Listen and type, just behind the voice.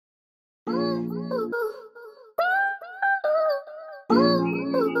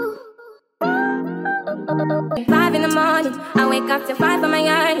5 in the morning, I wake up to fight for my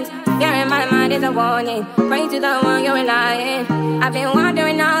yearnings. Fear in my mind is a warning. Pray to the one you're relying. I've been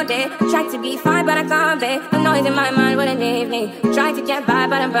wandering all day, tried to be fine but I can't be. The noise in my mind wouldn't leave me. Tried to get by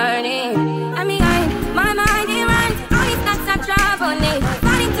but I'm burning. I'm behind, my mind it runs. All these thoughts are troubling.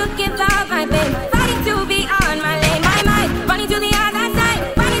 Fighting to give up my pain, fighting to be on my lane. My mind running to the other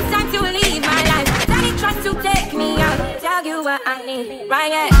side. When it's time to leave my life, daddy tries to take me out. Tell you what I need, right?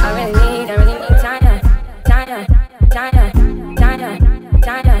 Yeah, I really need China. China, China, China,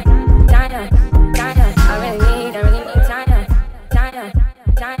 China, China, China. I really need China, China,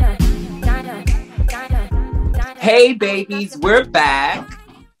 China, China, China, China. Hey babies, we're back.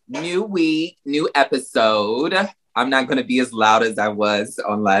 New week, new episode. I'm not going to be as loud as I was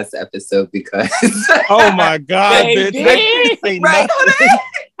on last episode because... Oh my God, bitch. Right?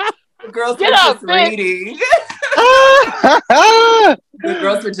 The girls were just reading. The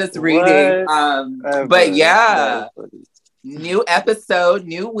girls were just reading. But yeah, new episode,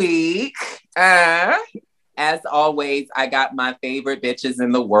 new week. As always, I got my favorite bitches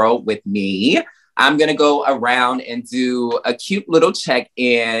in the world with me. I'm going to go around and do a cute little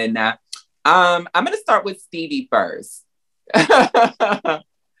check-in. I'm going to start with Stevie first. I'm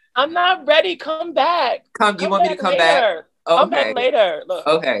not ready. Come back. You want me to come back? Okay. Come back later. Look.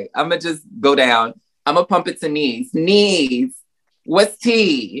 Okay, I'm going to just go down. I'm going to pump it to Knees. Knees, what's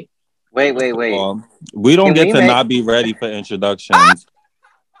tea? Wait. We don't get to not be ready for introductions.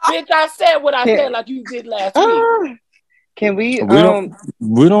 Bitch, I said what I said like you did last week. Can we don't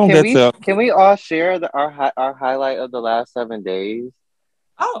get to... Can we all share our highlight of the last 7 days?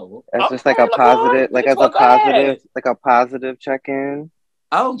 Oh. As just like a positive, like a positive check-in.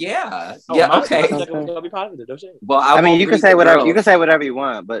 Oh yeah. Yeah, okay. Be positive, don't you? Well, I mean, you can say whatever you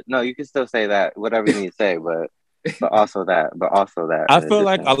want, but no, you can still say that whatever you need to say, but also that. I feel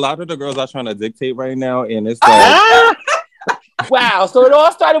like a lot of the girls are trying to dictate right now, and it's like, wow. So it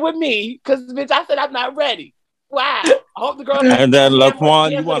all started with me because bitch, I said I'm not ready. Wow. I hope the girl. And then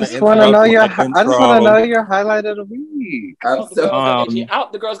Laquan, you want to? I just want to know your highlight of the week. I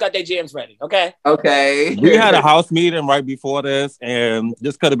hope the girls got their jams ready. Okay. Okay. We had a house meeting right before this, and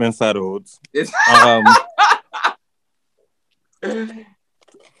this could have been settled.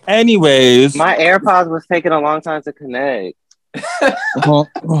 Anyways, my AirPods was taking a long time to connect.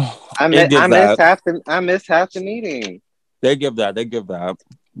 I missed half the meeting. They give that.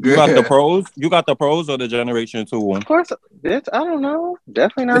 You got the pros? You got the pros or the Generation 2? Of course, bitch. I don't know.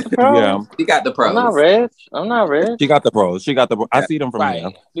 Definitely not the pros. Yeah, you got the pros. I'm not rich. She got the pros. I see them from here.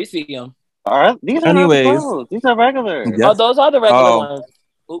 We see them. All right. These are not the pros. These are regular. Yes. Oh, those are the regular ones.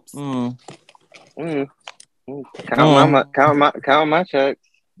 Oops. Count my checks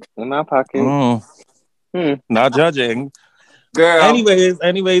in my pocket. Not judging. Girl.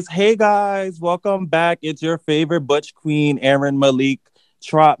 Anyways, hey guys, welcome back. It's your favorite Butch Queen, Aaron Malik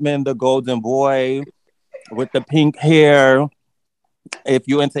Trotman, the golden boy with the pink hair. If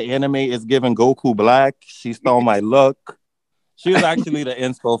you into anime, it's giving Goku Black. She stole my look. She was actually the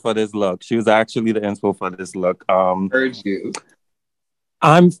inspo for this look. Heard you.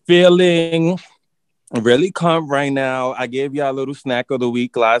 I'm feeling really calm right now. I gave y'all a little snack of the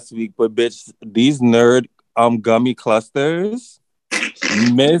week last week, but bitch, these nerd gummy clusters,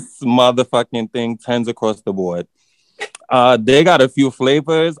 miss motherfucking thing 10s across the board. They got a few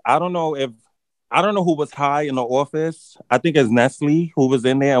flavors. I don't know who was high in the office. I think it's Nestle who was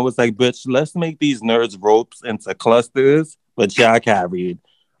in there and was like, bitch, let's make these nerds ropes into clusters, but y'all carried.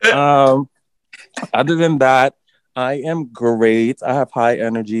 Other than that, I am great. I have high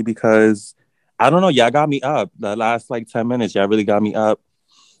energy because I don't know, y'all got me up. The last 10 minutes, y'all really got me up.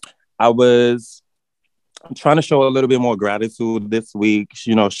 I'm trying to show a little bit more gratitude this week,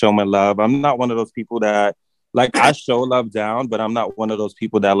 show my love. I'm not one of those people that I show love down, but I'm not one of those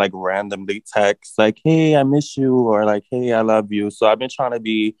people that randomly text hey, I miss you, or hey, I love you. So I've been trying to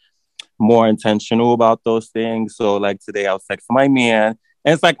be more intentional about those things. So today I was texting my man,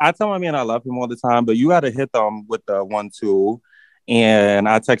 and it's I tell my man I love him all the time, but you got to hit them with the 1-2. And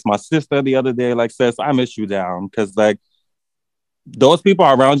I text my sister the other day, sis, I miss you down, because those people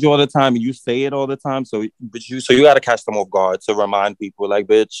are around you all the time and you say it all the time. So you got to catch them off guard to remind people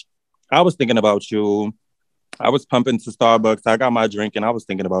bitch, I was thinking about you. I was pumping to Starbucks. I got my drink and I was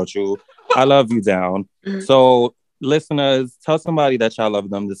thinking about you. I love you down. So listeners, tell somebody that y'all love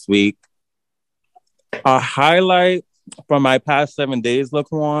them this week. A highlight from my past 7 days,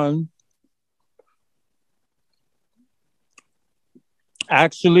 Laquan.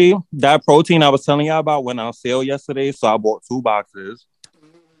 Actually, that protein I was telling y'all about went on sale yesterday, so I bought 2 boxes.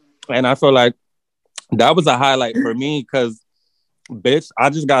 And I feel like that was a highlight for me because, bitch, I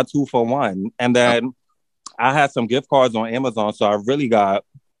just got 2 for $1. And then I had some gift cards on Amazon, so I really got...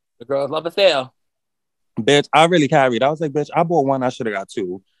 The girls love a sale. Bitch, I really carried. I was like, bitch, I bought one. I should have got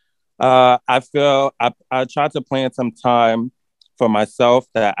two. I feel I tried to plan some time for myself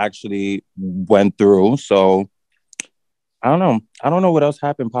that actually went through. So I don't know. I don't know what else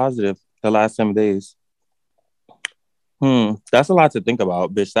happened positive the last 7 days. That's a lot to think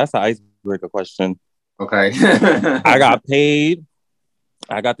about, bitch. That's an icebreaker question. Okay. I got paid.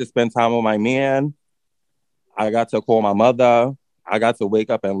 I got to spend time with my man. I got to call my mother. I got to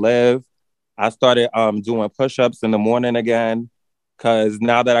wake up and live. I started doing push-ups in the morning again. Because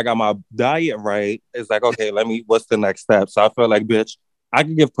now that I got my diet right, it's like, okay, what's the next step? So I feel like, bitch, I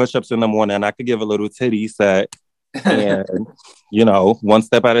could give push-ups in the morning. I could give a little titty set. And, one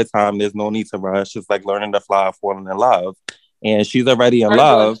step at a time. There's no need to rush. It's like learning to fly, falling in love. And she's already in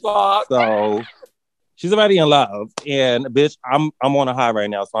love. So she's already in love. And, bitch, I'm on a high right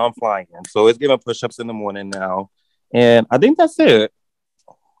now. So I'm flying. So it's giving push-ups in the morning now. And I think that's it.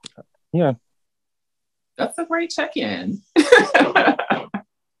 Yeah. That's a great check-in.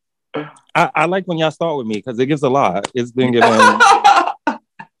 I like when y'all start with me because it gives a lot. It's been given.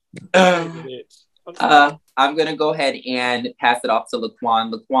 I'm going to go ahead and pass it off to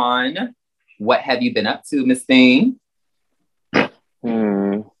Laquan. Laquan, what have you been up to, Miss Thing?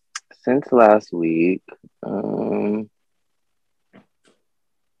 Since last week, I don't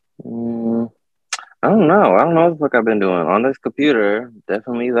know. I don't know what the fuck I've been doing on this computer.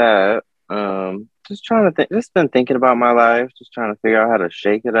 Definitely that. Just trying to think. Just been thinking about my life. Just trying to figure out how to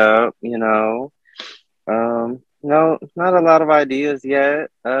shake it up. No, not a lot of ideas yet.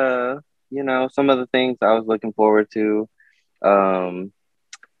 Some of the things I was looking forward to. I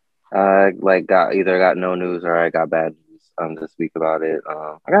got no news or I got bad news this week about it.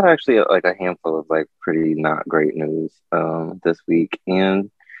 I got actually a handful of pretty not great news this week,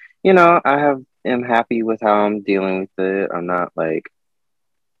 and am happy with how I'm dealing with it. I'm not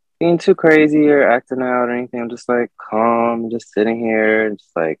being too crazy or acting out or anything. I'm just calm, just sitting here and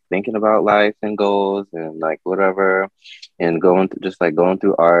just thinking about life and goals and whatever, and going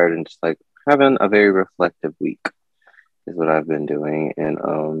through art and just having a very reflective week is what I've been doing. And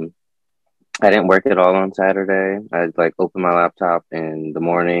I didn't work at all on Saturday. I opened my laptop in the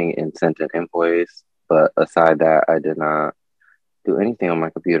morning and sent an invoice, but aside that, I did not do anything on my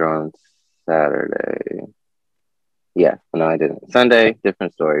computer on Saturday. Yeah, no, I didn't. Sunday,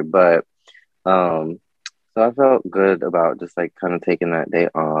 different story. But so I felt good about just kind of taking that day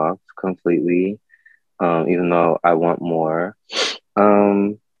off completely, even though I want more.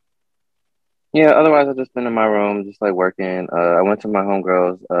 Yeah, otherwise I've just been in my room, just working. I went to my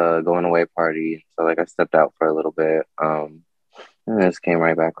homegirl's going away party, so I stepped out for a little bit, and then just came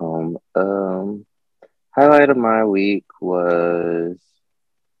right back home. Highlight of my week was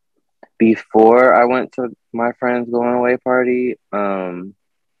before I went to my friend's going away party. I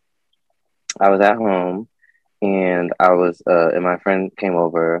was at home, and I was and my friend came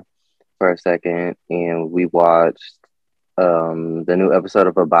over for a second, and we watched the new episode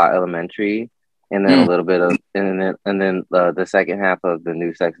of About Elementary. And then a little bit of, and then the second half of the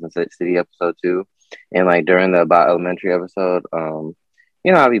new Sex and the City episode 2. And during the About Elementary episode, I'll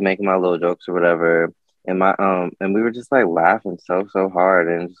be making my little jokes or whatever. And and we were just laughing so hard,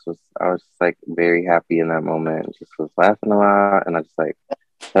 and I was just very happy in that moment. Just was laughing a lot, and I just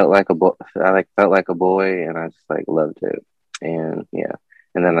felt like a boy. I felt like a boy, and I just loved it. And yeah.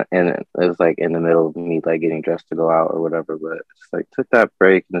 And then it was in the middle of me getting dressed to go out or whatever, but just took that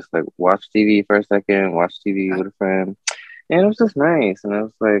break and just watch TV for a second, watch TV with a friend, and it was just nice. And I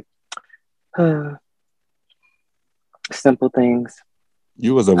was simple things.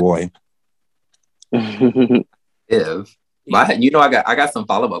 You was a boy. I got some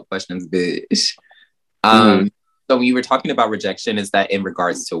follow-up questions, bitch. So when you were talking about rejection, is that in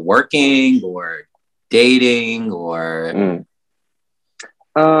regards to working or dating or?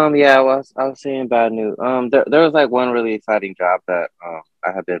 Yeah, I was seeing bad news. There was one really exciting job that I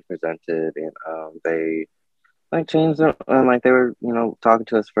had been presented, and they changed them, and they were talking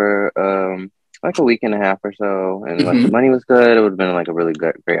to us for a week and a half or so, and the money was good. It would have been a really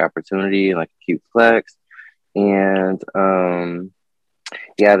great opportunity and a cute flex, and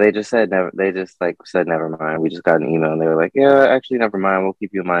yeah, they just said never. They just said never mind. We just got an email, and they were like, yeah, actually never mind. We'll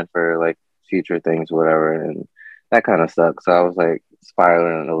keep you in mind for future things, whatever, and that kind of sucks. So I was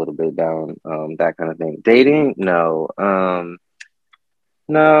spiraling a little bit down that kind of thing. Dating, no,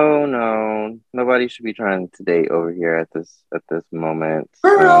 nobody should be trying to date over here at this moment.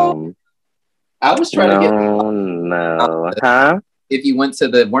 I was trying to get huh? If you went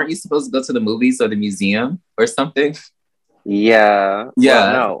weren't you supposed to go to the movies or the museum or something? Yeah.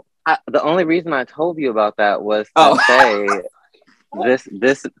 Yeah. Well, the only reason I told you about that was to say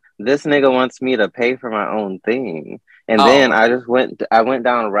this nigga wants me to pay for my own thing. And then I went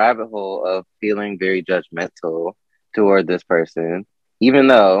down a rabbit hole of feeling very judgmental toward this person, even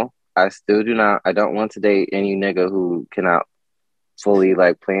though I don't want to date any nigga who cannot fully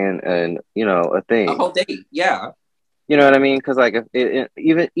like plan a thing. A whole date, yeah. You know what I mean? Because like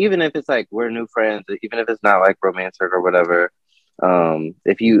even if it's like we're new friends, even if it's not like romantic or whatever,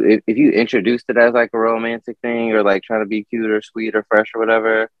 if you introduced it as like a romantic thing or like trying to be cute or sweet or fresh or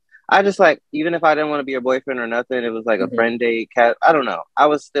whatever, I just like, even if I didn't want to be your boyfriend or nothing, it was like a friend date, I don't know. I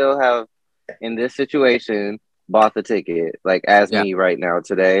would still have in this situation bought the ticket like as me right now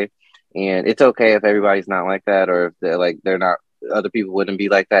today, and it's okay if everybody's not like that or if they're not, other people wouldn't be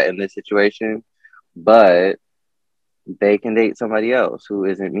like that in this situation, but they can date somebody else who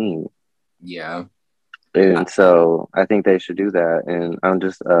isn't me. Yeah. And so I think they should do that. And I'm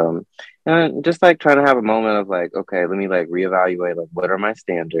just like trying to have a moment of like, okay, let me like reevaluate like what are my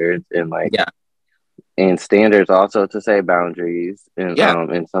standards, and like and standards also to say boundaries in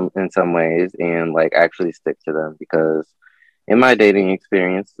some ways, and like actually stick to them, because in my dating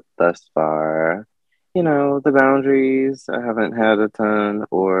experience thus far, the boundaries, I haven't had a ton,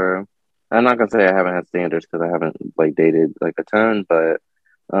 or I'm not gonna say I haven't had standards because I haven't like dated like a ton, but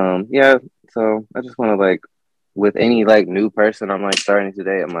so I just want to like, with any like new person I'm like starting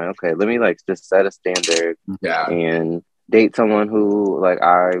today, I'm like, okay, let me like just set a standard and date someone who like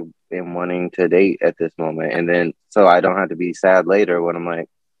I am wanting to date at this moment, and then so I don't have to be sad later when I'm like,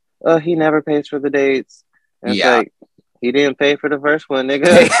 oh, he never pays for the dates. And it's like, he didn't pay for the first one,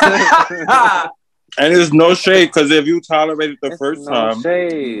 nigga. And there's no shade, because if you tolerated the first time,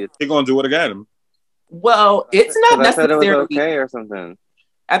 you're gonna do it again. Well, it's not necessarily it was okay or something.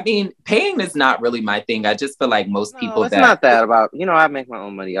 I mean, paying is not really my thing. I just feel like most people it's not that about, I make my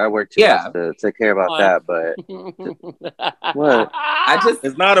own money. I work too much to care about that, but what?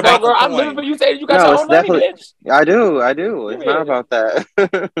 It's not about girl, I'm living for you saying you got your own money, bitch. I do. It's not about that.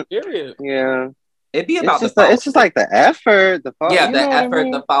 Period. Yeah. It'd be about it's just like the effort, the follow, the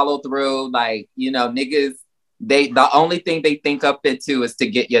effort, the follow through. Like, niggas, the only thing they think up into is to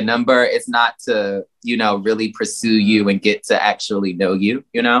get your number. It's not to, really pursue you and get to actually know you,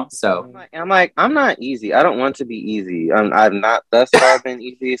 So I'm not easy. I don't want to be easy. I've not thus far been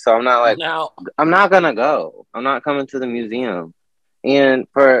easy. So I'm not like, I'm not gonna go. I'm not coming to the museum. And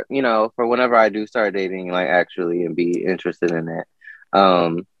for whenever I do start dating, like actually, and be interested in it,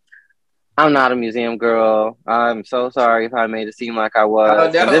 I'm not a museum girl. I'm so sorry if I made it seem like I was.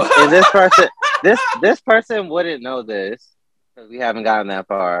 Oh, no. And this person, this person wouldn't know this because we haven't gotten that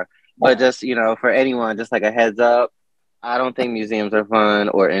far. But just, for anyone, just like a heads up, I don't think museums are fun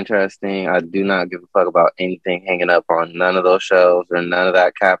or interesting. I do not give a fuck about anything hanging up on none of those shelves or none of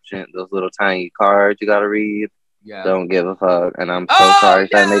that caption, those little tiny cards you gotta read. Yeah. Don't give a fuck. And I'm so sorry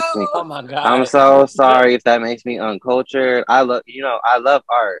if that makes me. Oh my God. I'm so sorry if that makes me uncultured. I love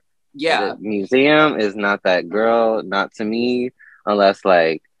art. Yeah. The museum is not that girl, not to me, unless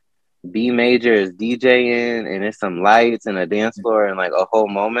like B Major is DJing and it's some lights and a dance floor and like a whole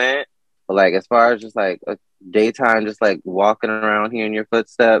moment. But like as far as just like a daytime, just like walking around hearing your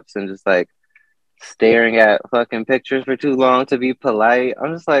footsteps and just like staring at fucking pictures for too long to be polite,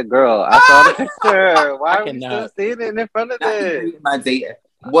 I'm just like, girl, I saw the picture. Why are we still seeing it in front of it? My date.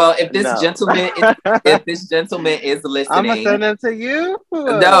 Well, if this gentleman is listening, I'm gonna send them to you.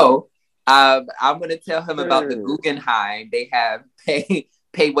 No, I'm gonna tell him about the Guggenheim. They have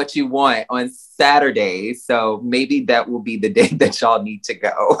pay what you want on Saturday, so maybe that will be the day that y'all need to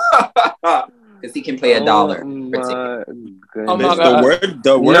go, because he can pay $1 per ticket. Oh my God!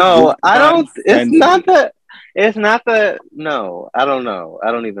 The word. No, I don't. It's not the. No, I don't know. I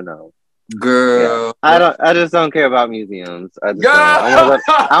don't even know. Girl, I just don't care about museums. I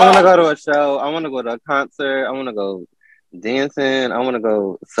want to go to a show. I want to go to a concert. I want to go dancing. I want to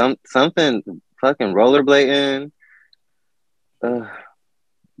go something fucking rollerblading.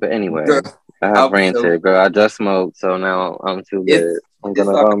 But anyway, girl, I have ranted, girl. I just smoked, so now I'm too good. I'm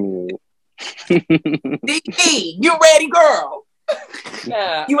gonna go mute. DP, you ready, girl?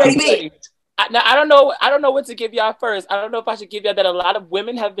 Yeah, you ready? Now, I don't know what to give y'all first. I don't know if I should give y'all that a lot of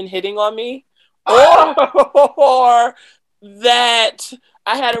women have been hitting on me, or that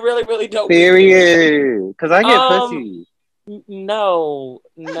I had a really, really dope period. Because I get pussy. No,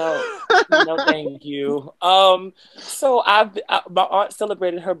 thank you. So my aunt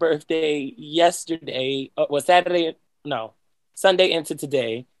celebrated her birthday yesterday. Sunday into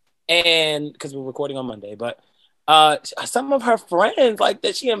today, and because we're recording on Monday, but some of her friends like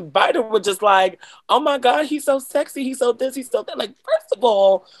that she invited were just like, oh my God, he's so sexy, he's so this, he's so that. Like, first of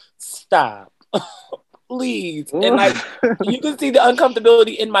all, stop. Please. And like you can see the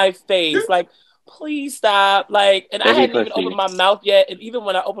uncomfortability in my face. Like, please stop. Like, and I hadn't even opened my mouth yet. And even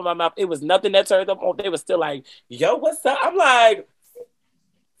when I opened my mouth, it was nothing that turned them on. They were still like, yo, what's up? I'm like,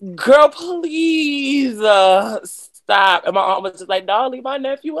 girl, please stop. And my aunt was just like, no, leave my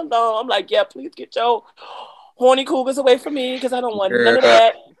nephew alone. I'm like, yeah, please get your horny cougars away from me because I don't want none of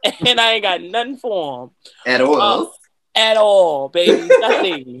that. And I ain't got nothing for him. At all, baby.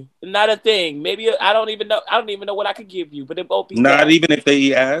 Nothing. Not a thing. Maybe I don't even know what I could give you, but it won't be not that. Even if they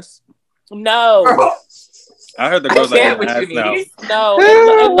eat ass? No. I heard the girls like ass now. No,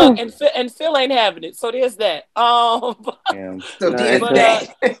 and Phil ain't having it, so there's that. So there's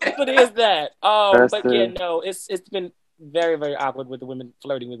that. But yeah, no, it's been very, very awkward with the women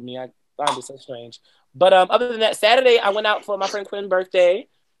flirting with me. I find it so strange. But other than that, Saturday I went out for my friend Quinn's birthday.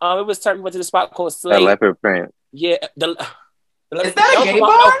 It was we went to the spot called Slate. The leopard print. Yeah, is that a gay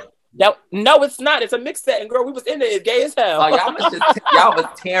bar? No, it's not. It's a mixed set, and girl, we was in there. It's gay as hell. Oh, y'all was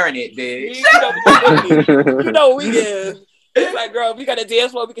tearing it, bitch. You know we is. It's like, girl, we got a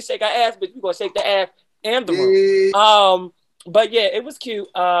dance floor. We can shake our ass, but we gonna shake the ass and the room. But yeah, it was cute.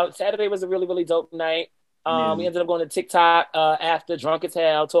 Saturday was a really, really dope night. We ended up going to TikTok after, drunk as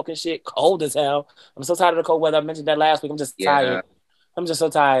hell, talking shit, cold as hell. I'm so tired of the cold weather. I mentioned that last week. I'm just tired. I'm just so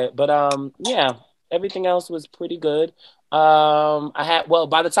tired. But yeah. Everything else was pretty good. By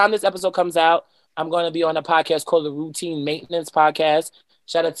the time this episode comes out, I'm going to be on a podcast called the Routine Maintenance Podcast.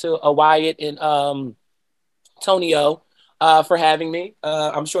 Shout out to Wyatt and Tonio for having me.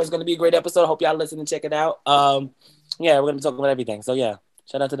 I'm sure it's going to be a great episode. Hope y'all listen and check it out. We're going to be talking about everything. So yeah,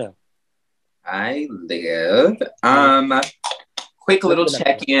 shout out to them. I live. Quick little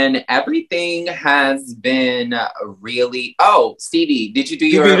check-in. Everything has been really... Oh, Stevie, did you do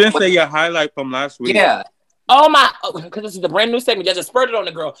your... You didn't say your highlight from last week. Yeah. Oh, my... Because this is the brand new segment. I just spurred it on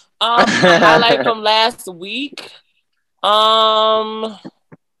the girl. Highlight from last week. I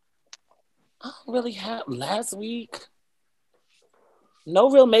don't really have... Last week?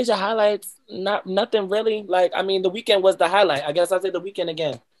 No real major highlights. Nothing really. Like, I mean, the weekend was the highlight. I guess I'll say the weekend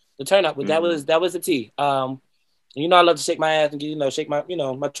again. The turn up. That was the tea. You know I love to shake my ass and shake my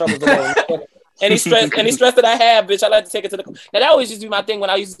my troubles away. any stress that I have, bitch, I like to take it to the club. Now that always used to be my thing when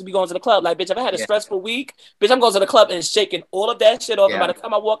I used to be going to the club. Like, bitch, if I had a stressful week, bitch, I'm going to the club and shaking all of that shit off. And by the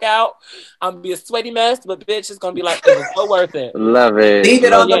time I walk out, I'm gonna be a sweaty mess, but bitch, it's gonna be like, it was so worth it. Love it. Leave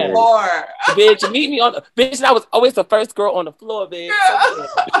it on the floor. Bitch, meet me on the bitch, and I was always the first girl on the floor, bitch. So,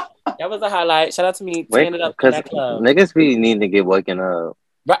 that was a highlight. Shout out to me tearing it up in that club. Niggas be needing to get waking up.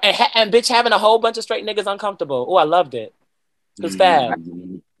 Right, and bitch having a whole bunch of straight niggas uncomfortable. Oh, I loved it. It was fab.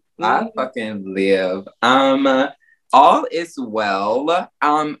 I fucking live. All is well.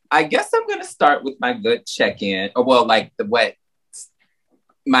 I guess I'm gonna start with my good check-in, or well, like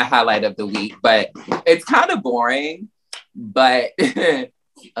my highlight of the week. But it's kind of boring. But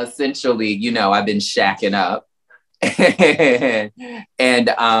essentially, I've been shacking up,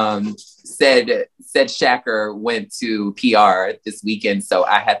 and said Shacker went to PR this weekend, so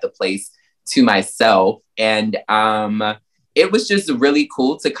I had the place to myself, and it was just really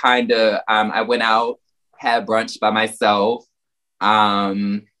cool to kind of I went out, had brunch by myself,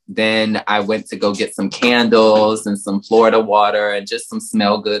 then I went to go get some candles and some Florida water and just some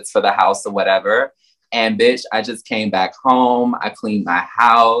smell goods for the house or whatever, and bitch, I just came back home, I cleaned my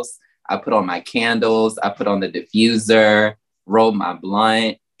house, I put on my candles, I put on the diffuser, rolled my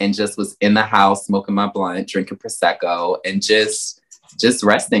blunt, and just was in the house smoking my blunt, drinking Prosecco, and just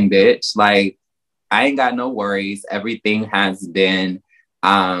resting, bitch. Like, I ain't got no worries. Everything has been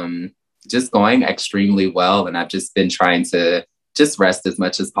just going extremely well. And I've just been trying to just rest as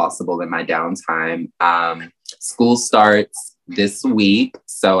much as possible in my downtime. School starts this week,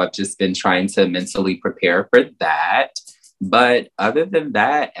 so I've just been trying to mentally prepare for that. But other than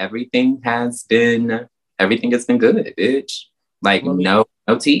that, everything has been good, bitch. Like, no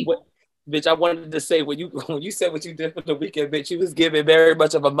tea. Bitch, I wanted to say when you said what you did for the weekend, bitch, you was giving very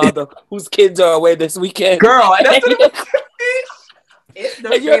much of a mother whose kids are away this weekend. Girl, and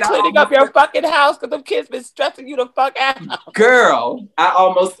you're cleaning up your fucking house because them kids been stressing you the fuck out. Girl, I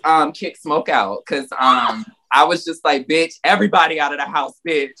almost kicked Smoke out because I was just like, bitch, everybody out of the house,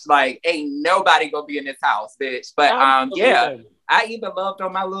 bitch. Like, ain't nobody gonna be in this house, bitch. But yeah. I even loved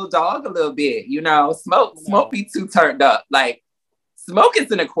on my little dog a little bit, Smoke be too turned up. Like, Smoke is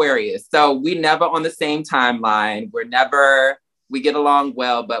an Aquarius, so we never on the same timeline. We're never, we get along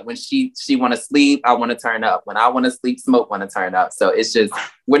well, but when she want to sleep, I want to turn up. When I want to sleep, Smoke want to turn up. So it's just,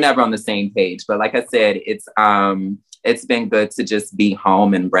 we're never on the same page. But like I said, it's been good to just be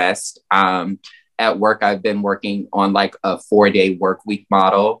home and rest. At work, I've been working on like a 4-day work week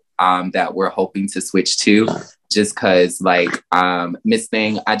model that we're hoping to switch to, just because like Miss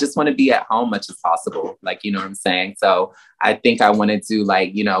Thing, I just want to be at home much as possible. Like, you know what I'm saying? So I think I wanted to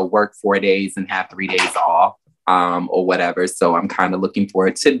like, you know, work 4 days and have 3 days off or whatever. So I'm kind of looking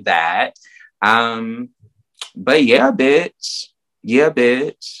forward to that. But yeah, bitch. Yeah,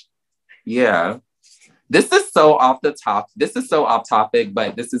 bitch. Yeah. This is so off the top. This is so off topic,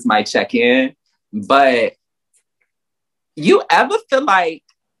 but this is my check-in. But you ever feel like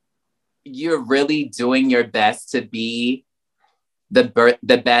you're really doing your best to be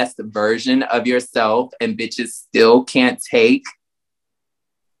the best version of yourself and bitches still can't take?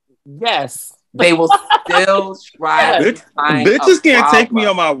 Yes. They will still try to find bitches can't take me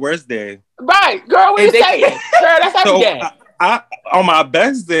on my worst day. Right, girl, what are you saying? Girl, that's every day. I on my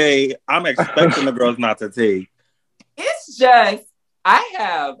best day, I'm expecting the girls not to take. It's just, I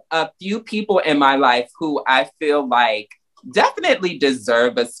have a few people in my life who I feel like definitely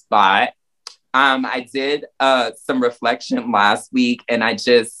deserve a spot. I did some reflection last week, and I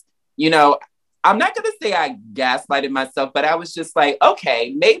just, you know, I'm not going to say I gaslighted myself, but I was just like,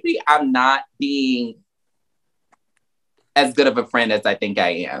 okay, maybe I'm not being as good of a friend as I think I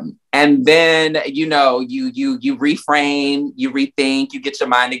am. And then, you know, you reframe, you rethink, you get your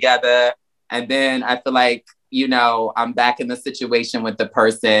mind together. And then I feel like, you know, I'm back in the situation with the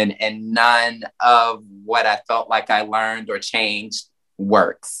person, and none of what I felt like I learned or changed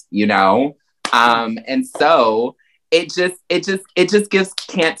works, you know? And so it just gives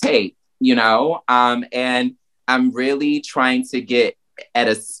can't take, you know? And I'm really trying to get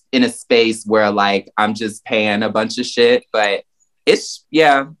in a space where like, I'm just paying a bunch of shit, but it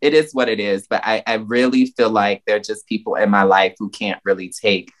is what it is. But I really feel like there are just people in my life who can't really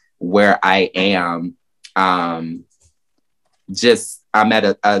take where I am. I'm at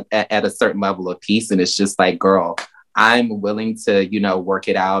a certain level of peace, and it's just like, girl, I'm willing to, you know, work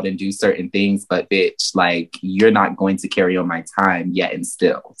it out and do certain things, but bitch, like, you're not going to carry on my time yet and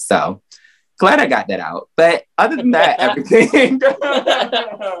still. So glad I got that out. But other than that, everything.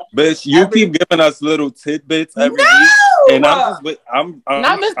 Bitch, you keep giving us little tidbits every week, and I'm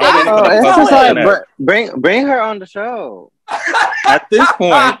it's just like bring her on the show. At this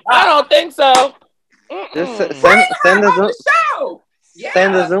point, I don't think so. Just send the Zoom. Yeah,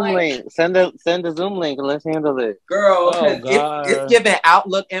 send the Zoom link. Send the Zoom link and let's handle it. Girl, it's giving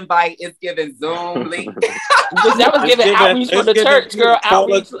Outlook invite. It's giving Zoom link. That was giving outreach for the church, girl.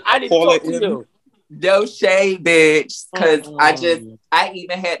 Outreach. I didn't talk to you. No shade, bitch. Because I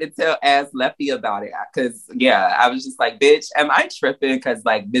even had to tell As Lefty about it. Because, yeah, I was just like, bitch, am I tripping? Because,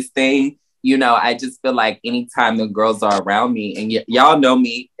 like, this thing, you know, I just feel like anytime the girls are around me, and y'all know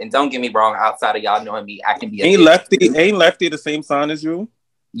me, and don't get me wrong, outside of y'all knowing me, I can be Ain't Lefty the same sign as you?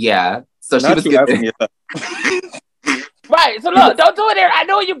 Yeah. So she was giving... Right. So look, don't do it there. I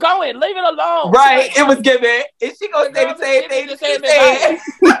know where you're going. Leave it alone. Right. It was giving. Is she going to say the same thing that she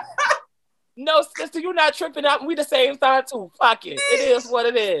said? No, sister, you're not tripping out. We the same sign too. Fuck it. It is what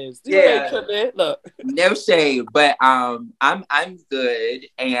it is. You ain't tripping. Look. No shade, but I'm good,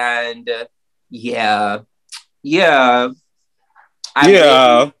 and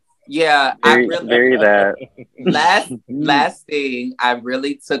Last thing, I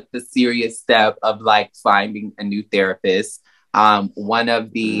really took the serious step of like finding a new therapist. One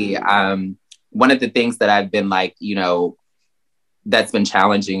of the things that I've been like, you know, that's been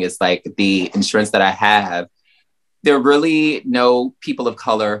challenging is like the insurance that I have. There are really no people of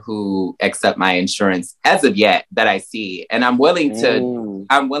color who accept my insurance as of yet that I see. And I'm willing to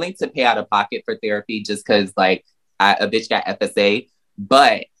pay out of pocket for therapy just because like a bitch got FSA,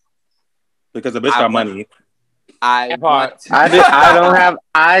 but because a bitch got money. I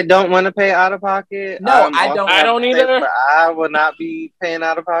don't want to pay out of pocket. No, I don't either. I will not be paying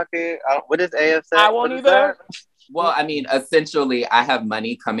out of pocket. What is AFC? I won't either. Well, I mean, essentially, I have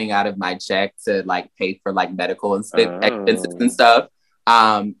money coming out of my check to like pay for like medical expenses and stuff.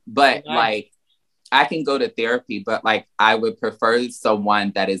 But like, I can go to therapy, but like, I would prefer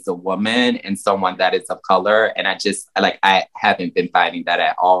someone that is a woman and someone that is of color. And I haven't been finding that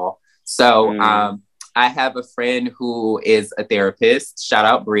at all. So, I have a friend who is a therapist. Shout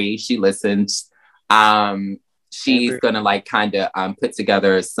out Bree. She listens. She's gonna like kind of put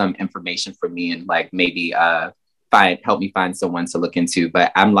together some information for me and like maybe help me find someone to look into.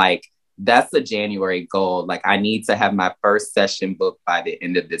 But I'm like, that's a January goal. Like I need to have my first session booked by the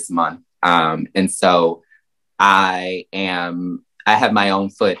end of this month. And so I have my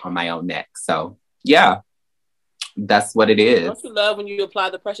own foot on my own neck. So yeah, that's what it is. Don't you love when you apply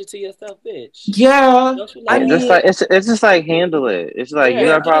the pressure to yourself, bitch? Yeah. It's just like handle it. It's like you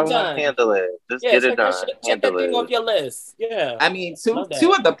have problems, handle it. Just get it done. Check that thing off your list. Yeah. I mean, two of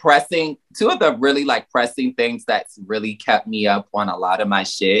the really like pressing things that's really kept me up on a lot of my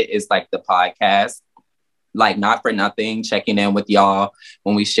shit is like the podcast. Like, not for nothing, checking in with y'all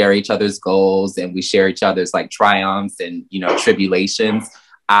when we share each other's goals and we share each other's like triumphs and, you know, tribulations.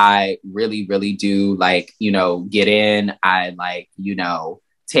 I really, really do like, you know, get in. I like, you know,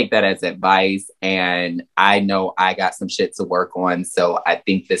 take that as advice. And I know I got some shit to work on. So I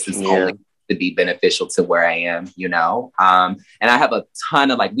think this is only to be beneficial to where I am, you know? And I have a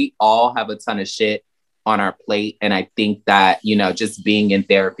ton of like, we all have a ton of shit on our plate. And I think that, you know, just being in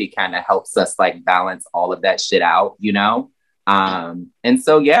therapy kind of helps us like balance all of that shit out, you know? And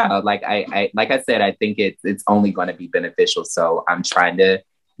so, yeah, like I like I said, I think it's only going to be beneficial. So I'm trying to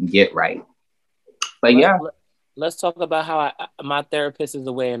get right. But let's talk about how my therapist is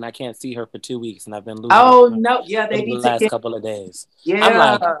away and I can't see her for 2 weeks and I've been losing. The last couple of days. Yeah. I'm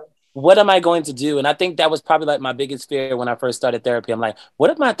like, what am I going to do? And I think that was probably like my biggest fear when I first started therapy. I'm like,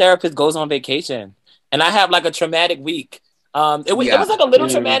 what if my therapist goes on vacation and I have like a traumatic week? It was like a little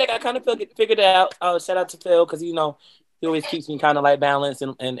traumatic. I kind of figured it out. Shout out to Phil because, you know, he always keeps me kind of like balanced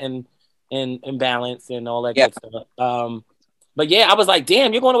and balance and all that good stuff. But yeah, I was like,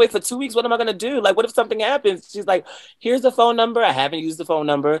 damn, you're going away for 2 weeks. What am I going to do? Like, what if something happens? She's like, here's the phone number. I haven't used the phone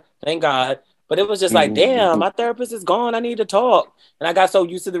number. Thank God. But it was just like, damn, my therapist is gone. I need to talk. And I got so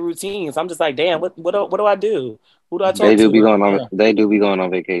used to the routine. So I'm just like, damn, what do I do? Who do I talk to? They do be going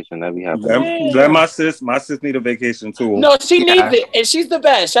on vacation. That be happening. My sis need a vacation too. No, she needs it, and she's the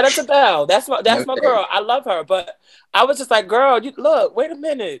best. Shout out to Belle. That's my girl. I love her, but I was just like, girl, look, wait a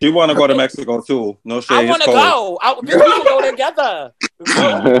minute. You want to go to Mexico too? No shade. I want to go. We can go together.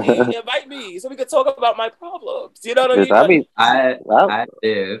 Invite me so we can talk about my problems. You know what I mean? I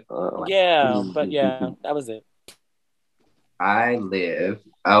live. But that was it. I live.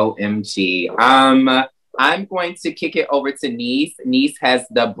 OMG. I'm going to kick it over to Niece. Niece has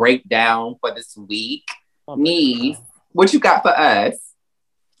the breakdown for this week. Niece, what you got for us?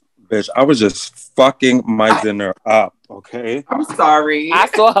 Bitch, I was just fucking my dinner up, okay? I'm sorry. I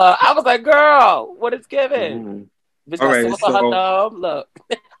saw her. I was like, girl, what is giving? Bitch, all right, so look.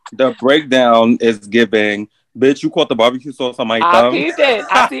 The breakdown is giving. Bitch, you caught the barbecue sauce on my thumb. I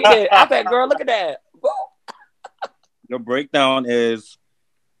see it. I said, girl, look at that. The breakdown is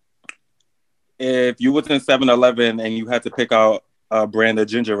if you was in 7-Eleven and you had to pick out a brand of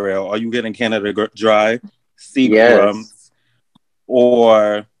ginger ale, are you getting Canada Dry, Seagram's,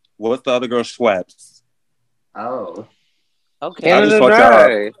 or what's the other girl, Schweppes? Oh. Okay. Canada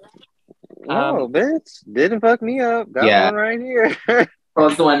Dry. No, bitch. Didn't fuck me up. Got one right here.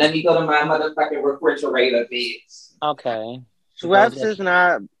 Hold on, let me go to my motherfucking refrigerator, bitch. Okay. Schweppes is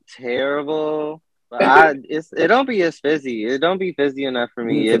not terrible. But it don't be as fizzy. It don't be fizzy enough for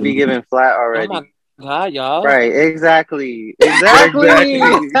me. It be giving flat already. Oh my God, y'all. Right, exactly.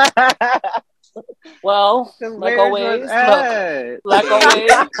 Well, like always,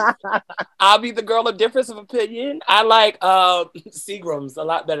 I'll be the girl of difference of opinion. I like Seagram's a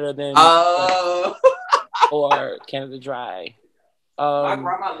lot better than or Canada Dry.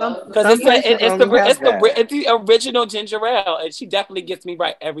 Because it's the original ginger ale, and she definitely gets me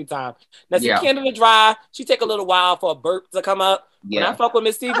right every time. Now, see, Canada Dry, she take a little while for a burp to come up. When I fuck with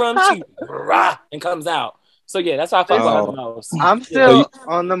Miss Seagram, she and comes out. So yeah, that's how I fuck with her the most. I'm still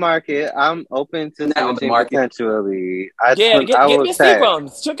on the market. I'm open to switching potentially. Get Miss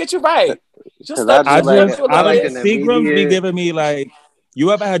Seagram. She'll get you right. Seagram's be giving me like,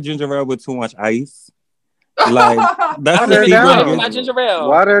 you ever had ginger ale with too much ice? Like that's the ginger ale.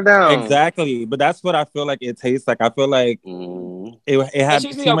 Water down. Exactly, but that's what I feel like it tastes like. I feel like it had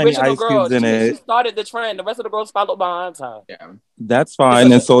too many ice cubes in it. She started the trend. The rest of the girls followed behind her. Yeah, that's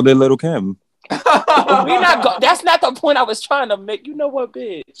fine, and so did Little Kim. That's not the point I was trying to make. You know what,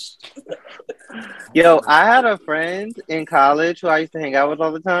 bitch? Yo, I had a friend in college who I used to hang out with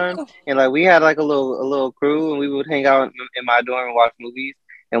all the time, and like we had like a little crew, and we would hang out in my dorm and watch movies.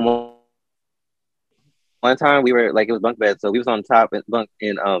 And one time we were like, it was bunk bed, so we was on top bunk,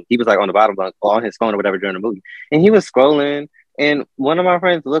 and he was like on the bottom bunk on his phone or whatever during the movie, and he was scrolling, and one of my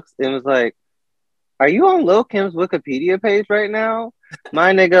friends looks and was like, "Are you on Lil Kim's Wikipedia page right now?"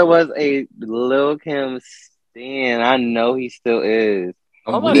 My nigga was a Lil Kim stan. I know he still is.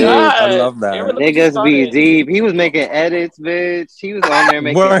 Oh my God. I love that. Niggas be deep. He was making edits, bitch. He was on there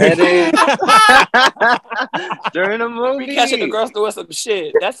making edits during the movie. We catching the girls doing some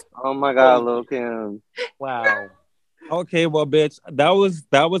shit. That's oh my God, Lil Kim. Wow. Okay, well, bitch, that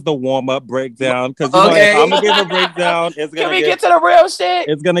was the warm up breakdown. Because you know, if I'm gonna give a breakdown, it's gonna get to the real shit.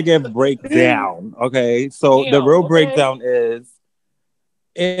 It's gonna get breakdown. Okay, so the real breakdown is,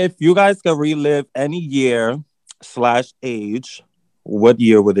 if you guys could relive any year/age, what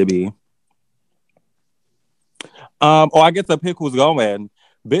year would it be? Or I get to pick who's going.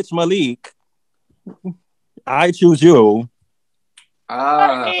 Bitch, Malik, I choose you.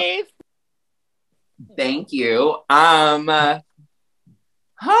 Thank you. I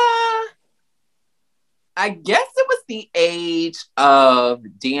guess it was the age of,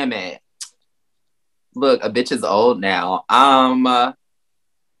 damn it. Look, a bitch is old now. I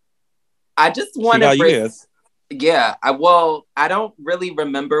just want to. Yeah, I don't really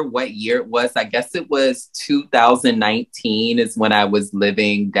remember what year it was. I guess it was 2019 is when I was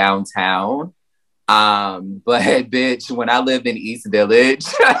living downtown. But bitch, when I lived in East Village,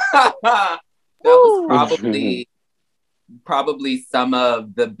 that was probably some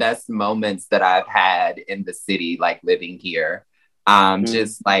of the best moments that I've had in the city, like living here.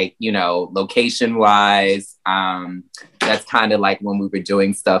 Just like, you know, location wise, that's kind of like when we were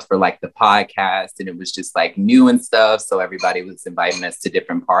doing stuff for like the podcast, and it was just like new and stuff. So everybody was inviting us to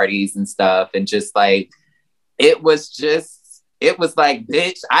different parties and stuff. And just like, it was like,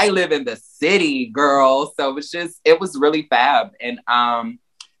 bitch, I live in the city, girl. So it was really fab. And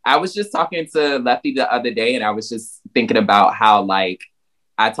I was just talking to Lefty the other day, and I was just thinking about how, like,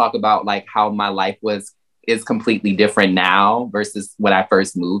 I talk about like how my life is completely different now versus when I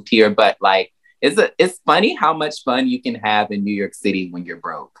first moved here. But like, it's funny how much fun you can have in New York City when you're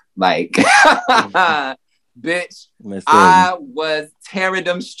broke. Like, bitch, I was tearing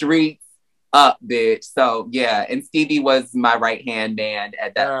them streets up, bitch. So yeah, and Stevie was my right-hand man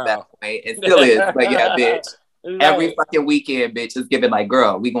at that point. It still is, but yeah, bitch. Right. Every fucking weekend, bitch, is giving like,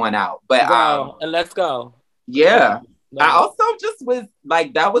 girl, we going out. But and let's go. Yeah. I also just was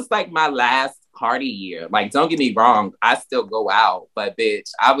like, that was like my last party year. Like, don't get me wrong, I still go out, but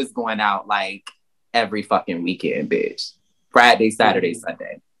bitch, I was going out like every fucking weekend, bitch. Friday, Saturday,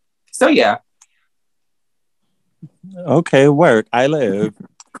 Sunday. So yeah. Okay, work. I live.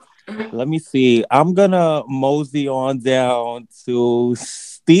 Let me see. I'm gonna mosey on down to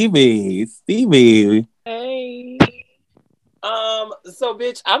Stevie. Hey. So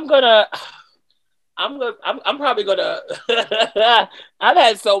bitch, I'm probably gonna I've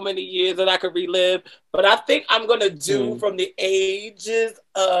had so many years that I could relive, but I think I'm gonna do from the ages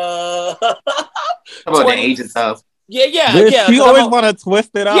of about the ages of yeah. She always want to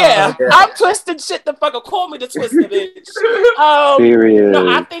twist it up. Yeah, I'm twisting shit the fucker. Call me the twister, bitch. No,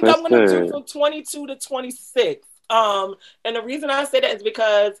 I think I'm gonna do from 22 to 26. And the reason I say that is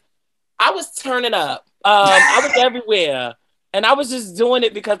because I was turning up. I was everywhere, and I was just doing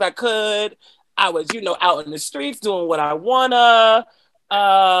it because I could. I was, out in the streets doing what I wanna,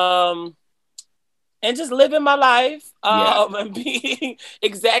 and just living my life, and being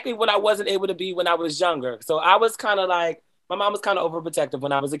exactly what I wasn't able to be when I was younger. So I was kind of like, my mom was kind of overprotective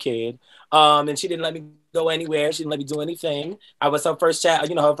when I was a kid, and she didn't let me go anywhere. She didn't let me do anything. I was her first child,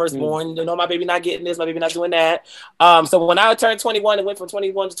 her firstborn. My baby not getting this, my baby not doing that. So when I turned 21 and went from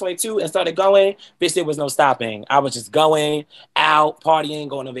 21 to 22 and started going, bitch, there was no stopping. I was just going out, partying,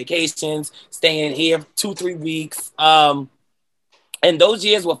 going on vacations, staying here 2-3 weeks. And those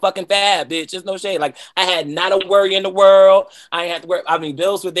years were fucking fab, bitch. There's no shade. Like, I had not a worry in the world. I ain't had to worry. I mean,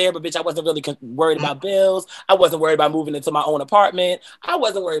 bills were there, but bitch, I wasn't really worried about bills. I wasn't worried about moving into my own apartment. I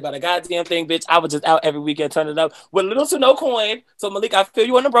wasn't worried about a goddamn thing, bitch. I was just out every weekend turning up with little to no coin. So, Malik, I feel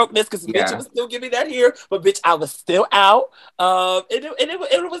you on the brokenness because bitch, was still giving that here, but bitch, I was still out.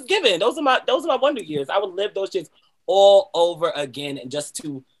 It was given. Those are my wonder years. I would live those shits all over again, and just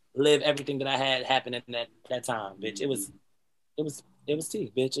to live everything that I had happen in that time, bitch. It was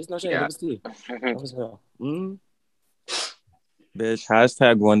tea, bitch. It's no shame. It was tea. It was real. Bitch,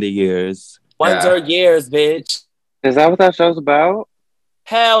 hashtag Wonder Years. Wonder Years, bitch. Is that what that show's about?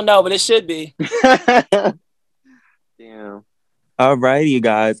 Hell no, but it should be. Damn. Alrighty,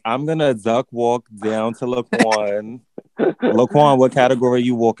 guys. I'm gonna duck walk down to Laquan. Laquan, what category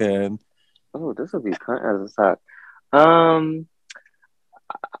you walk in? Oh, this would be kind of as a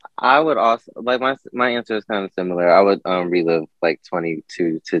I would also like my answer is kind of similar. I would relive like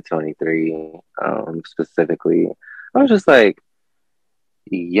 22 to 23 specifically. I was just like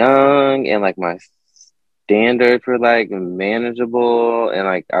young, and like my standards were like manageable, and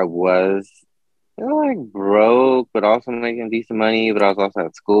like I was like broke, but also making decent money. But I was also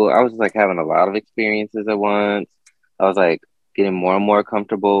at school. I was just like having a lot of experiences at once. I was like getting more and more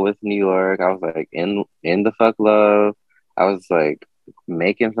comfortable with New York. I was like in the fuck love. I was like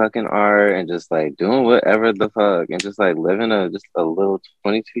making fucking art and just like doing whatever the fuck and just like living just a little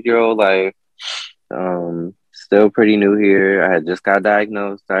 22-year-old life. Still pretty new here. I had just got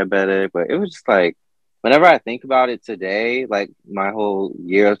diagnosed diabetic, but it was just like whenever I think about it today, like my whole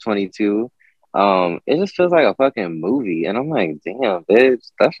year of 22, it just feels like a fucking movie. And I'm like, damn,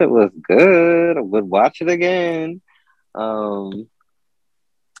 bitch, that shit was good. I would watch it again.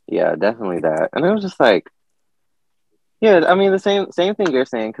 Yeah, definitely that. And it was just like, yeah, I mean the same thing you're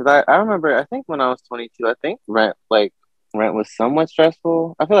saying, because I remember I think when I was 22, I think rent was somewhat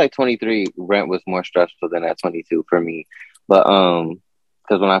stressful. I feel like 23 rent was more stressful than at 22 for me. But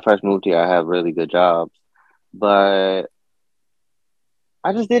because when I first moved here, I had really good jobs, but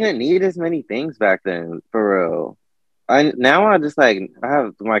I just didn't need as many things back then, for real. Now I just like I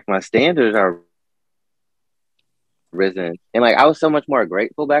have like my standards are risen, and like I was so much more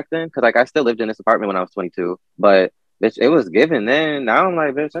grateful back then because like I still lived in this apartment when I was 22, but bitch, it was given then. Now I'm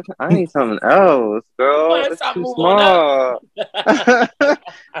like, bitch, I need something else, girl. It's too small.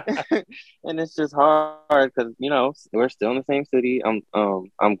 And it's just hard because we're still in the same city. I'm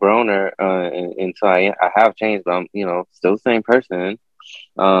growner, and so I have changed, but I'm still the same person.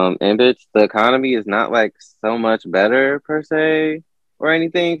 And bitch, the economy is not like so much better per se or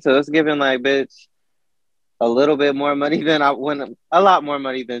anything. So it's giving like bitch a little bit more money than I won, a lot more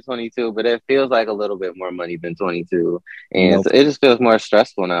money than 22, but it feels like a little bit more money than 22. And so it just feels more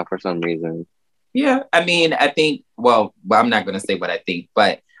stressful now for some reason. Yeah. I mean, I think, well, I'm not going to say what I think,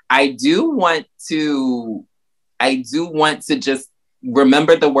 but I do want to just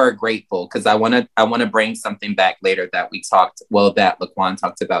remember the word grateful, because I want to bring something back later that Laquan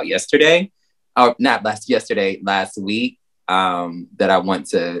talked about yesterday, or not last week. That I want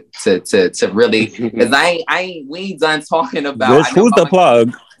to really, because we ain't done talking about. Bitch, who's the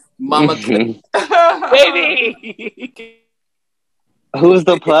plug? Mama, baby. Who's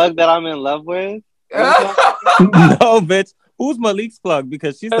the plug that I'm in love with? No, bitch. Who's Malik's plug?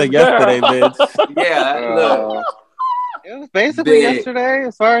 Because she said yesterday, bitch. Yeah, it was basically yesterday,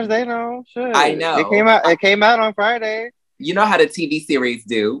 as far as they know. Shit. I know it came out on Friday. You know how the TV series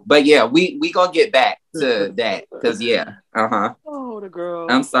do, but yeah, we gonna get back to that because Oh, the girl.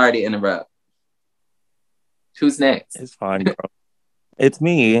 I'm sorry to interrupt. Who's next? It's fine, girl. It's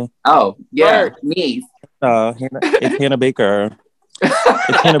me. Oh yeah, me. It's Hannah Baker.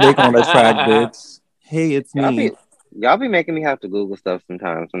 It's Hannah Baker on the track, bitch. Hey, it's me. Y'all be making me have to Google stuff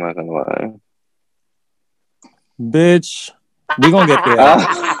sometimes. I'm not gonna lie, bitch. We gonna get there.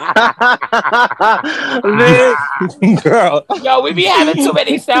 Girl. Yo, we be having too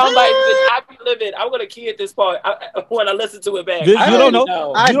many sound bites. I be living. I'm gonna key at this part when I listen to it back. Bitch, you don't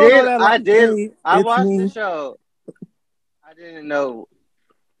know. I did. I watched the show. I didn't know.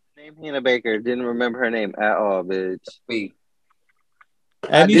 Name Hannah Baker. Didn't remember her name at all, bitch. Wait.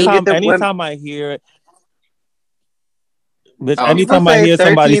 Anytime I hear it, bitch. Anytime I hear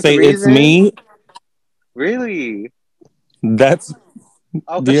somebody say "it's me," really. That's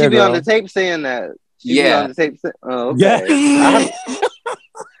because she be on the tape saying that. She be on the tape. Oh, okay. Yeah.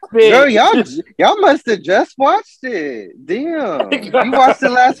 Girl, y'all must have just watched it. Damn, you watched it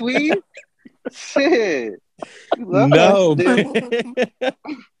last week. Shit. No,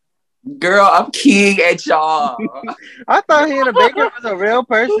 girl, I'm king at y'all. I thought Hannah Baker was a real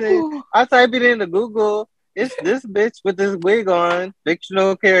person. I typed it into Google. It's this bitch with this wig on,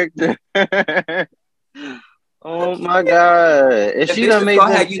 fictional character. Oh my god! And she done made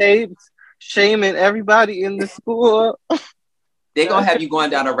them tapes shaming everybody in the school. They gonna have you going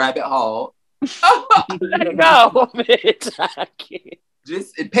down a rabbit hole. No, bitch, I can't.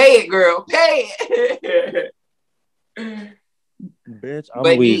 Just pay it, girl. Pay it. Bitch,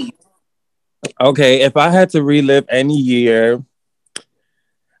 I'm weak. Okay, if I had to relive any year,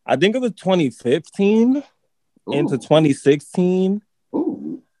 I think it was 2015 into 2016.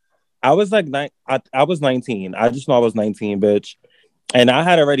 Ooh. I was like I was 19. I just know I was 19, bitch. And I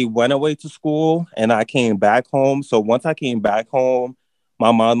had already went away to school and I came back home. So once I came back home,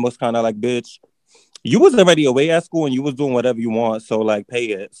 my mom was kind of like, bitch, you was already away at school and you was doing whatever you want. So like pay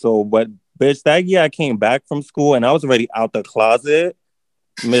it. So but bitch, that year I came back from school and I was already out the closet.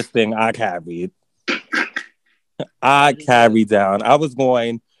 Missing, I carried. I carried down. I was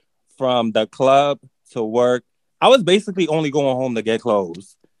going from the club to work. I was basically only going home to get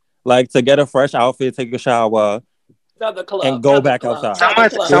clothes. Like to get a fresh outfit, take a shower, and go back outside.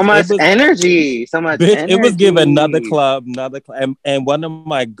 So much energy. It was give another club, and one of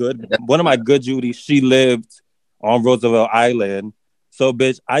my good Judies, she lived on Roosevelt Island. So,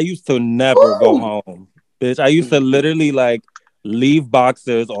 bitch, I used to never go home. Bitch, I used to literally like leave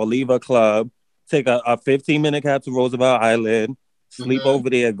Boxers or leave a club, take a 15-minute cab to Roosevelt Island, sleep over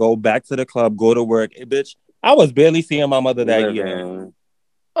there, go back to the club, go to work. Bitch, I was barely seeing my mother that year.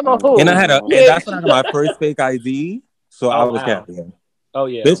 And I had and that's when I got my first fake ID. So I was camping. Oh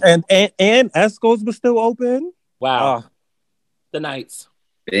yeah. Bitch, and Esco's was still open. Wow. The nights.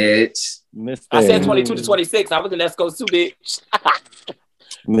 Bitch. I said 22 to 26. I was in Esco's too, bitch.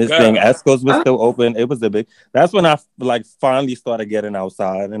 Miss Thing, Esco's was still open. It was a big. That's when I like finally started getting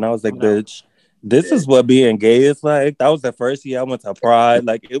outside, and I was like, "Bitch, this is what being gay is like." That was the first year I went to Pride.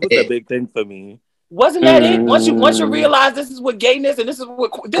 Like, it was a big thing for me. Wasn't that it? Once you realize this is what gayness and this is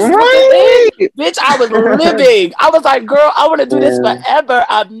what this is, bitch. I was living. I was like, girl, I want to do this forever.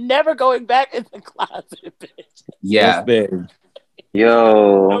 I'm never going back in the closet, bitch. Yeah,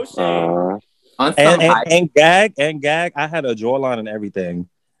 yo. No and gag. I had a jawline and everything.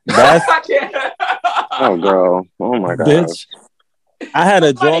 That's oh, girl. Oh my god. Bitch, I had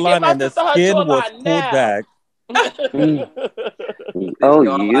a jawline and the skin was pulled back. Oh,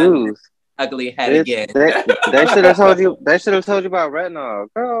 you ugly head again. They should have told you. They should have told you about retinol,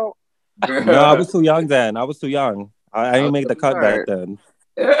 girl. No, I was too young then. I I didn't make the cut back then.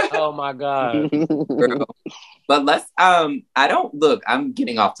 Oh my god. Girl. But let's I'm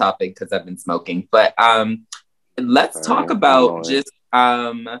getting off topic because I've been smoking, but let's talk about just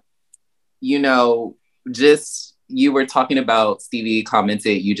just you were talking about, Stevie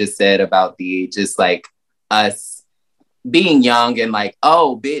commented, you just said about the just like us being young and like,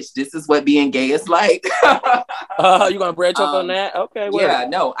 oh bitch, this is what being gay is like. You gonna branch up on that? Okay. Yeah,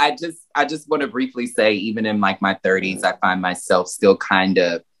 no, I just want to briefly say, even in like my 30s, I find myself still kind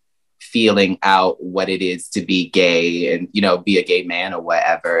of feeling out what it is to be gay and, be a gay man or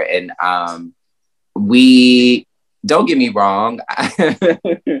whatever. And we, don't get me wrong,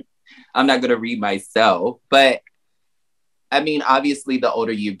 I'm not gonna read myself, but I mean, obviously the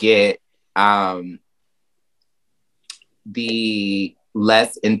older you get, the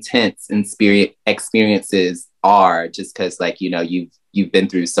less intense experiences are, just because like, you've been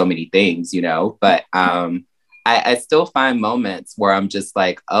through so many things, but I still find moments where I'm just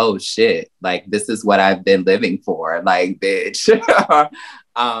like, oh shit, like this is what I've been living for, like, bitch.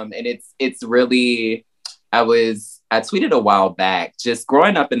 And it's really, I tweeted a while back, just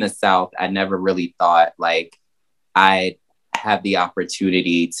growing up in the South, I never really thought like I'd have the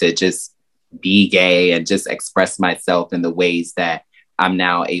opportunity to just be gay and just express myself in the ways that I'm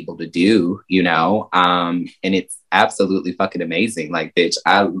now able to do, and it's absolutely fucking amazing. Like, bitch,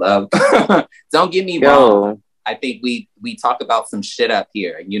 I love, don't get me wrong. I think we talk about some shit up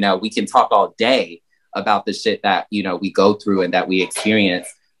here. We can talk all day about the shit that, we go through and that we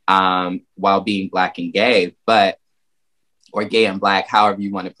experience while being Black and gay, or gay and Black, however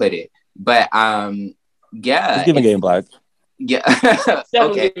you want to put it. But yeah. It's giving gay and Black. Yeah.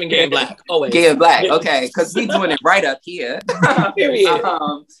 Okay. Gay and Black. Always. Gay and Black. Okay. Because we doing it right up here. Period.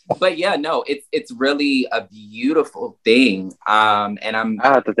 But yeah, no, it's really a beautiful thing. And I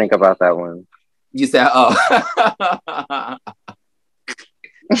have to think about that one. You said, oh.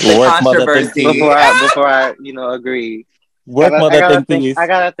 Controversy. Before I agree. What mother think piece? I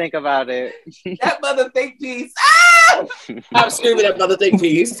gotta think about it. That mother think piece. I'm screaming at mother think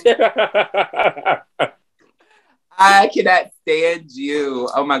piece. I cannot stand you.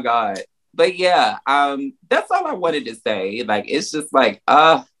 Oh my God. But yeah, that's all I wanted to say. Like, it's just like,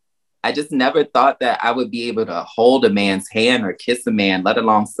 I just never thought that I would be able to hold a man's hand or kiss a man, let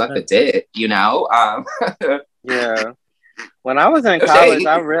alone suck a dick, Yeah. When I was in college,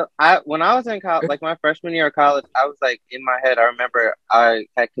 like my freshman year of college, I was like, in my head, I remember I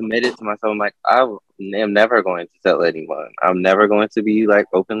had committed to myself. I'm like, I am never going to tell anyone. I'm never going to be like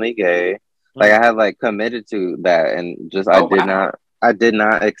openly gay. Like, I had like committed to that, and just I did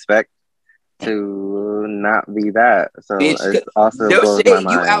not expect to not be that. So it also blows my mind.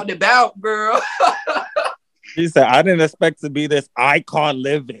 You out and about, girl. She said, I didn't expect to be this icon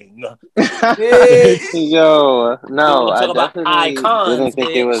living. Yo, no, I definitely didn't think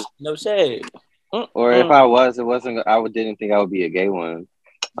it was. No shade. Or if I was, it wasn't. Didn't think I would be a gay one.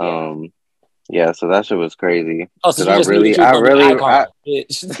 Yeah, so that shit was crazy. Oh, so I she said, I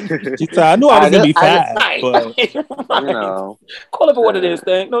knew I was gonna be fat, but call it for what it is.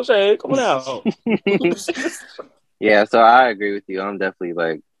 Thing, no shade. Come on out. Yeah, so I agree with you. I'm definitely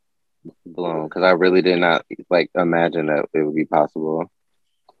like blown because I really did not like imagine that it would be possible.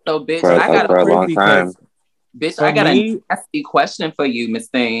 So, bitch, for a long time. Bitch, I got a nasty question for you, Miss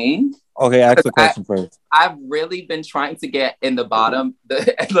Thing. Okay, ask the question first. I've really been trying to get in the bottom.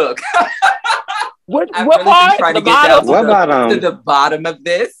 Look. What part? Trying to get down to the bottom of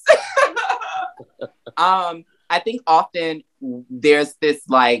this. I think often there's this,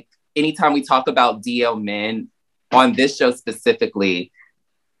 like, anytime we talk about DL men on this show specifically,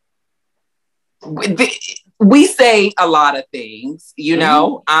 we say a lot of things, you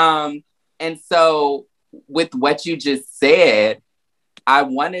know? And so with what you just said, I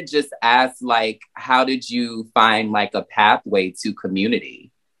want to just ask, like, how did you find, like, a pathway to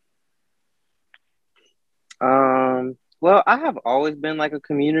community? Well, I have always been like a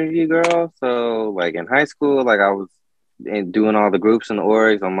community girl. So like in high school, like I was doing all the groups and the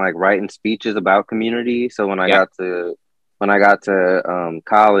orgs. I'm like writing speeches about community. So when I got to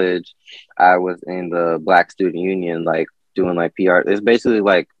college, I was in the Black Student Union, like doing like PR. It's basically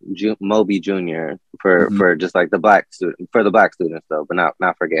like Moby Junior for just like the black students though, but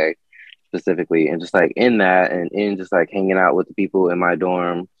not for gay specifically. And just like in that and in just like hanging out with the people in my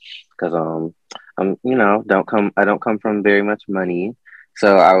dorm, because I don't come from very much money.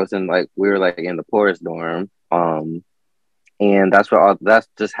 So I was we were like in the poorest dorm. And that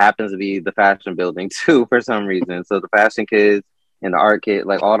just happens to be the fashion building too, for some reason. So the fashion kids and the art kid,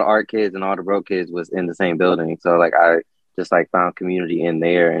 like all the art kids and all the broke kids was in the same building. So like I just like found community in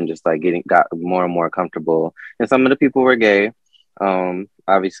there and just like got more and more comfortable. And some of the people were gay,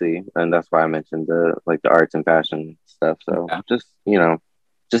 obviously. And that's why I mentioned the arts and fashion stuff. So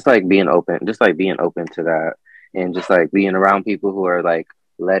just like being open to that, and just like being around people who are like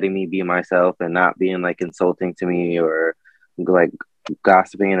letting me be myself and not being like insulting to me or like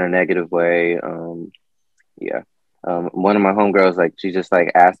gossiping in a negative way. One of my homegirls, like, she just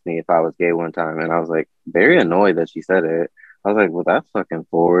like asked me if I was gay one time, and I was like very annoyed that she said it. I was like, well, that's fucking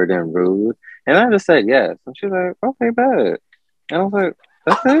forward and rude. And I just said yes. And she was like, okay, bet. And I was like,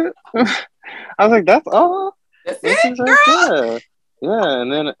 that's it? I was like, that's all? That's it, girl? Like, yeah,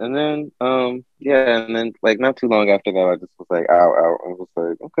 and then like not too long after that, I just was like, out. I was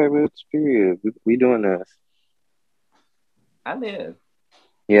like, okay, bitch, period. We doing this. I live.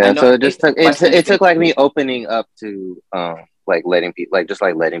 Yeah, so it took like me opening up to like letting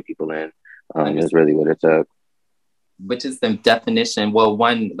people in. Is really what it took. Which is the definition. Well,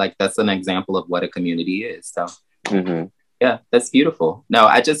 one, like, that's an example of what a community is. So yeah, that's beautiful. No,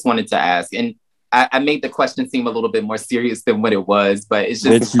 I just wanted to ask, and I made the question seem a little bit more serious than what it was, but it's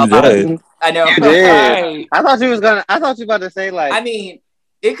just I know. You did. I thought you were about to say, like, I mean,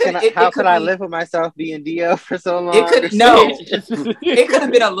 how could I live with myself being DL for so long? It could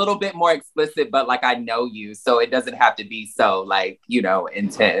have been a little bit more explicit, but like, I know you, so it doesn't have to be so like,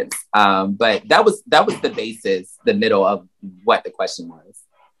 intense. But that was the basis, the middle of what the question was.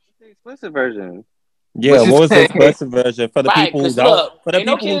 The explicit version. Yeah, what was the explicit version for the people who don't? For the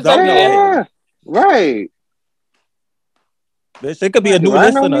people who don't know. Right. Bitch, it could be a new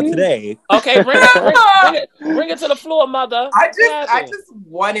listener today. Okay, bring it to the floor, mother. I just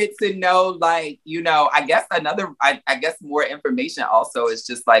wanted to know, like, I guess more information also is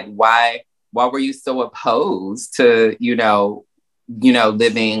just like, why were you so opposed to,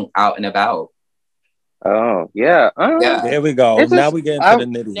 living out and about? Oh, yeah. There we go. Now we get into the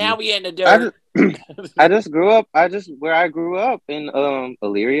nitty. Now we in the dirt. Where I grew up in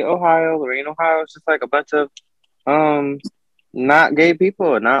Elyria, Ohio, Lorain, Ohio. It's just like a bunch of not gay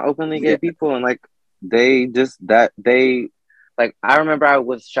people, not openly gay people, and like I remember I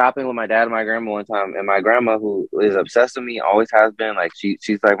was shopping with my dad and my grandma one time, and my grandma, who is obsessed with me, always has been, like,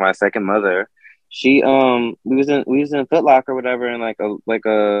 she's like my second mother. She we was in Foot Locker or whatever, and like a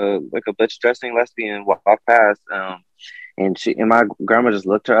butch dressing lesbian walked past, and my grandma just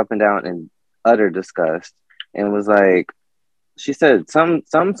looked her up and down in utter disgust and was like, she said some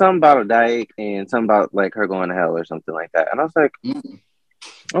about a dyke and some about like her going to hell or something like that. And I was like,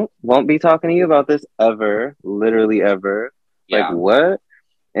 oh, won't be talking to you about this ever, literally ever. Yeah. Like, what?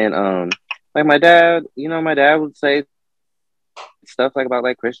 And like my dad would say stuff like about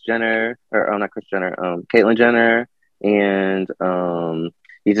like Kris Jenner, or not Kris Jenner, Caitlyn Jenner, and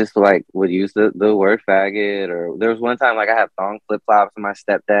he just like would use the word faggot. Or there was one time like I had thong flip flops and my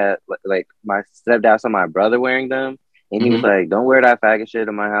stepdad saw my brother wearing them, and he was like, "Don't wear that faggot shit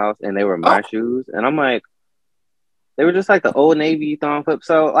in my house," and they were my shoes, and I'm like, they were just like the Old Navy thong flip.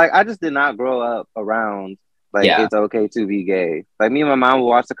 So like I just did not grow up around like it's okay to be gay. Like me and my mom would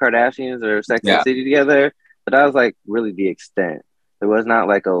watch the Kardashians or Sex and the City together, but that was like really the extent. It was not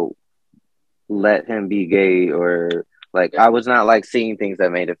like a let him be gay, or like I was not like seeing things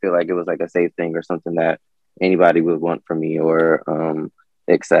that made it feel like it was like a safe thing or something that anybody would want from me or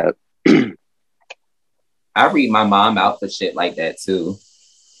accept. I read my mom out for shit like that too.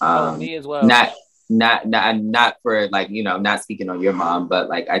 Me as well. Not for like, you know, not speaking on your mom, but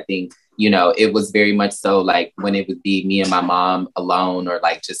like I think, you know, it was very much so like when it would be me and my mom alone or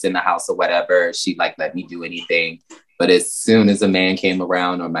like just in the house or whatever, she'd like let me do anything. But as soon as a man came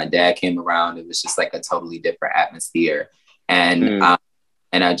around or my dad came around, it was just like a totally different atmosphere. And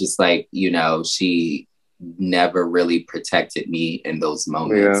and I just like, you know, she never really protected me in those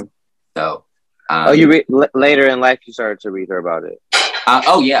moments. Yeah. So you later in life you started to read her about it.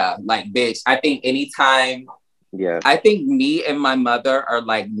 Oh yeah, like bitch. I think anytime. Yeah. I think me and my mother are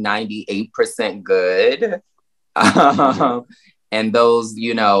like 98% good, and those,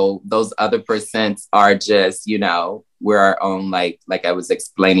 you know, those other percents are just, you know, we're our own. Like I was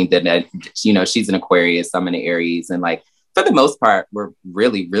explaining that, you know, she's an Aquarius, I'm an Aries, and like for the most part we're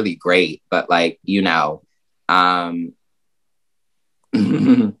really really great. But like, you know,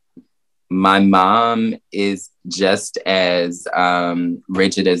 my mom is just as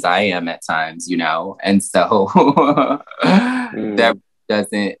rigid as I am at times, you know, and so that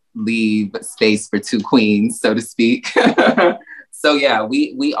doesn't leave space for two queens, so to speak. So yeah,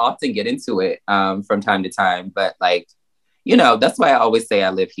 we often get into it from time to time, but like, you know, that's why I always say I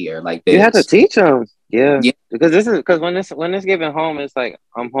live here. Like, bitch. You have to teach them, yeah. Because when it's given home, it's like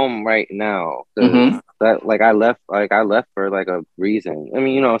I'm home right now. That like I left for like a reason. I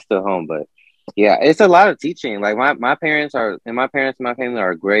mean, you know, I'm still home, but yeah, it's a lot of teaching. Like my parents and my family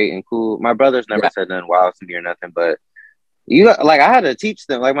are great and cool. My brothers never said nothing wild to me or nothing, but I had to teach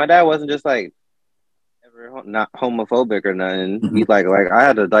them. Like my dad wasn't just like ever not homophobic or nothing. He's like I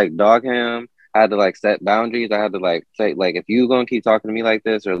had to like dog him. I had to like set boundaries. I had to like say like, if you gonna keep talking to me like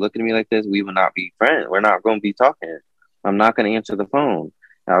this or looking at me like this, we will not be friends. We're not gonna be talking. I'm not gonna answer the phone.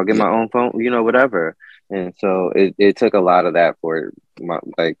 I'll get my own phone, you know, whatever. And so it took a lot of that for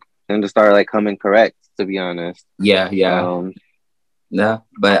them to start like coming correct, to be honest. Yeah. No,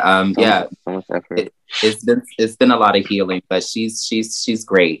 but so much effort. It's been a lot of healing, but she's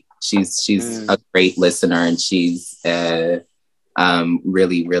great. She's a great listener, and she's really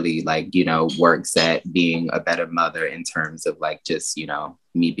really like, you know, works at being a better mother in terms of like just, you know,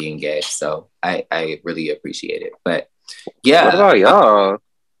 me being gay. So I really appreciate it. But yeah, what about y'all?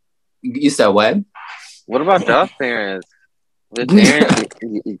 You said what? What about y'all's parents?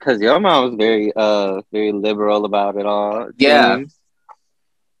 Because your mom was very liberal about it all. Yeah.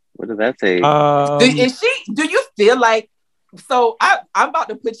 What does that say? Do you feel like, so I'm about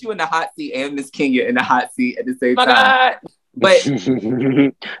to put you in the hot seat and Miss Kenya in the hot seat at the same time. But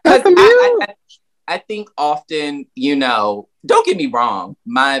I think often, you know, don't get me wrong,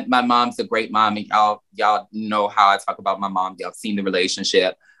 my mom's a great mom, and y'all know how I talk about my mom. Y'all seen the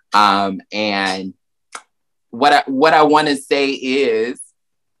relationship. And what I want to say is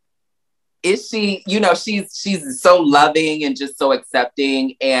she, you know, she's so loving and just so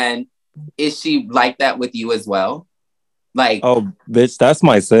accepting, and is she like that with you as well? Like, oh bitch, that's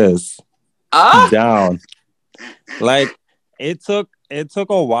my sis. Down. Like it took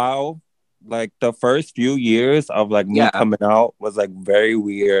a while. Like the first few years of like me coming out was like very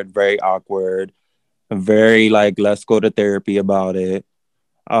weird, very awkward, very like, let's go to therapy about it.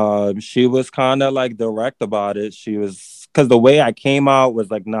 She was kind of like direct about it. She was, because the way I came out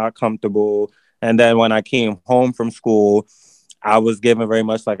was like not comfortable. And then when I came home from school, I was given very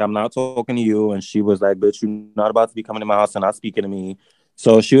much like, I'm not talking to you. And she was like, bitch, you're not about to be coming to my house and not speaking to me.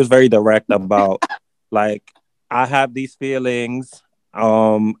 So she was very direct about like, I have these feelings.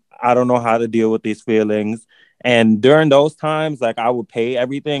 I don't know how to deal with these feelings. And during those times, like I would pay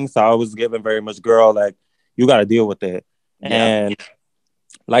everything. So I was given very much, girl, like you got to deal with it. Yeah. And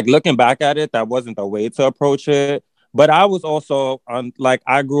like looking back at it, that wasn't the way to approach it. But I was also like,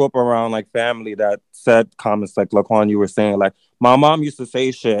 I grew up around like family that said comments like Laquan, you were saying, like my mom used to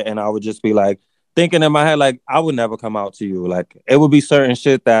say shit and I would just be like thinking in my head, like I would never come out to you. Like it would be certain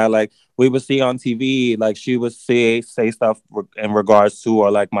shit that like we would see on TV, like she would say stuff in regards to,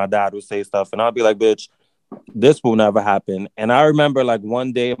 or like my dad would say stuff. And I'd be like, bitch, this will never happen. And I remember like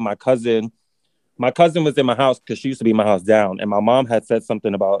one day my cousin was in my house because she used to be my house down. And my mom had said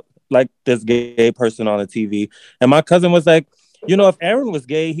something about like this gay person on the TV. And my cousin was like, you know, if Aaron was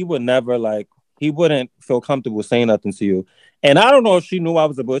gay, he wouldn't feel comfortable saying nothing to you. And I don't know if she knew I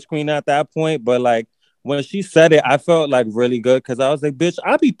was a butch queen at that point, but like when she said it, I felt like really good because I was like, bitch,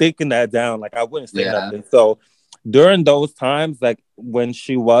 I'd be thinking that down. Like I wouldn't say nothing. So during those times, like when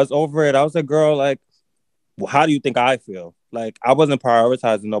she was over it, I was like, girl, like, well, how do you think I feel? Like I wasn't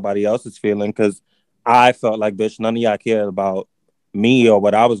prioritizing nobody else's feeling because I felt like, bitch, none of y'all cared about me or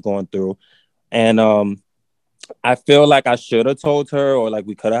what I was going through. And I feel like I should have told her, or like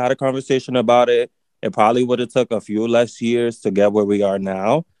we could have had a conversation about it. It probably would have took a few less years to get where we are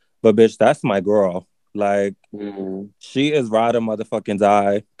now. But bitch, that's my girl. Like, she is ride or motherfucking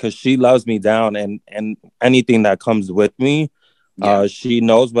die because she loves me down and anything that comes with me. Yeah. She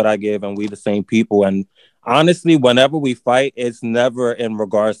knows what I give and we the same people. And honestly, whenever we fight, it's never in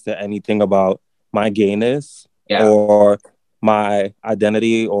regards to anything about my gayness or my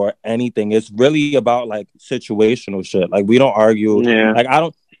identity or anything. It's really about like situational shit. Like, we don't argue. Yeah. Like, I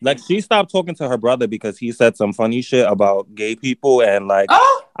don't like, she stopped talking to her brother because he said some funny shit about gay people. And like,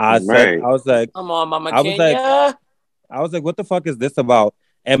 I was like, come on, Mama Kenya. I was like, what the fuck is this about?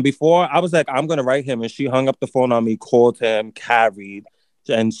 And before I was like, I'm gonna write him, and she hung up the phone on me, called him, carried,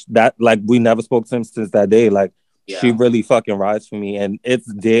 and that, like, we never spoke to him since that day. Like, she really fucking rides for me, and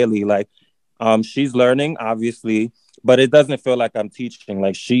it's daily. Like, she's learning, obviously, but it doesn't feel like I'm teaching.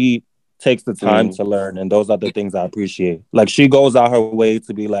 Like, she takes the time to learn, and those are the things I appreciate. Like, she goes out her way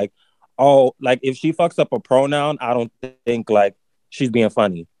to be like, oh, like, if she fucks up a pronoun, I don't think like she's being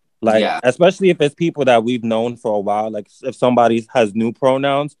funny. Like, especially if it's people that we've known for a while, like if somebody has new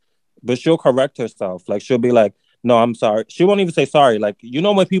pronouns, but she'll correct herself. Like, she'll be like, no, I'm sorry. She won't even say sorry. Like, you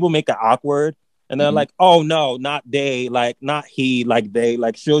know, when people make it awkward and they're like, oh no, not they, like not he, like they,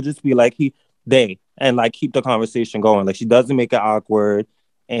 like she'll just be like they, and like keep the conversation going. Like, she doesn't make it awkward.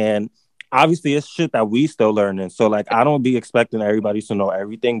 And obviously it's shit that we still learning. So like, I don't be expecting everybody to know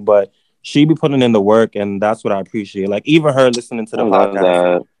everything, but she be putting in the work, and that's what I appreciate. Like, even her listening to the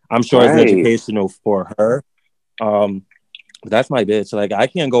podcast. I'm sure it's educational for her. That's my bitch. Like, I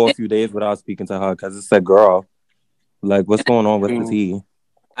can't go a few days without speaking to her because it's a girl. Like, what's going on with the tea?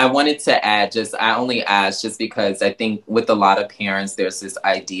 I wanted to add, I only asked just because I think with a lot of parents, there's this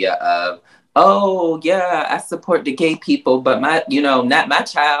idea of, oh yeah, I support the gay people, but not my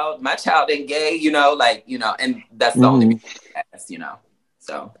child ain't gay, like, and that's the only reason I asked,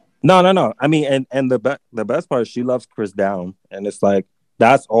 so. No. I mean, and the best part is she loves Chris down, and it's like,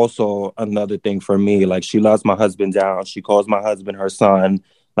 that's also another thing for me. Like, she loves my husband down. She calls my husband her son.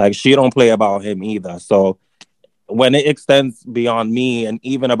 Like, she don't play about him either. So when it extends beyond me and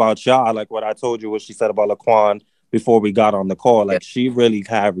even about y'all, like what I told you, what she said about Laquan before we got on the call, like, she really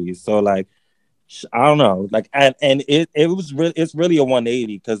carries. So like, I don't know. Like, and it's really a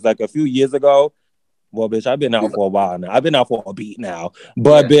 180 because like a few years ago, well, bitch, I've been out for a while now. I've been out for a beat now.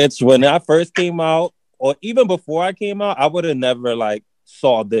 But bitch, when I first came out, or even before I came out, I would have never like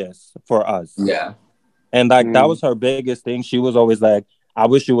saw this for us. Yeah. And like that was her biggest thing. She was always like, I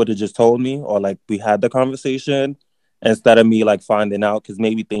wish you would have just told me, or like we had the conversation instead of me like finding out, because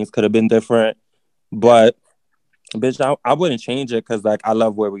maybe things could have been different. But bitch, I wouldn't change it because like I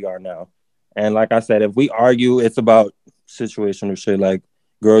love where we are now. And like I said, if we argue, it's about situational shit. Like,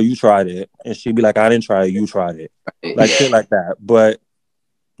 girl, you tried it. And she'd be like, I didn't try it, you tried it. Like shit like that. But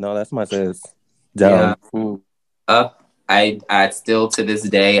no, that's my sis. Down. Yeah. I still to this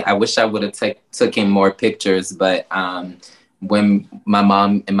day, I wish I would have taken more pictures, but when my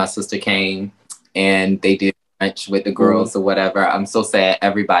mom and my sister came and they did lunch with the girls or whatever, I'm so sad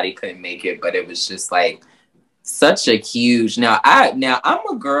everybody couldn't make it, but it was just like such a huge. Now I'm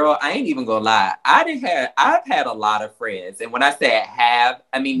a girl. I ain't even gonna lie. I've had a lot of friends, and when I say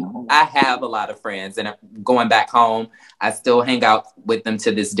I mean I have a lot of friends, and going back home, I still hang out with them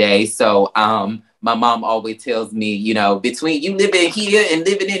to this day. So my mom always tells me, between you living here and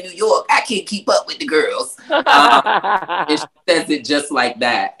living in New York, I can't keep up with the girls. And she says it just like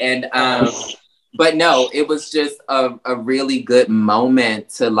that. And but no, it was just a really good moment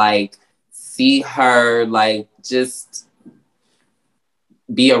to like see her like just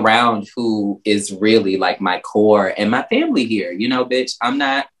be around who is really like my core and my family here. Bitch, I'm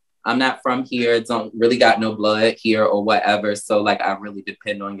not from here. Don't really got no blood here or whatever. So like I really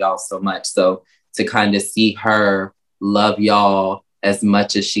depend on y'all so much. So to kind of see her love y'all as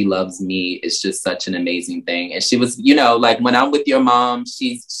much as she loves me is just such an amazing thing. And she was, like when I'm with your mom,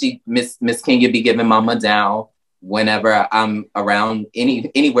 Miss Kenya be giving mama down whenever I'm around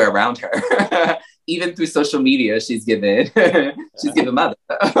anywhere around her. Even through social media, she's giving mother.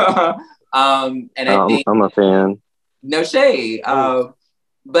 And I think I'm a fan. No shade.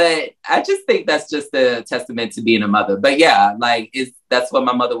 But I just think that's just a testament to being a mother. But yeah, like that's what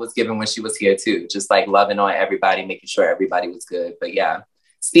my mother was given when she was here too. Just like loving on everybody, making sure everybody was good. But yeah,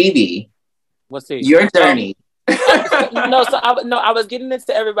 Stevie, what's it? Your journey. I was getting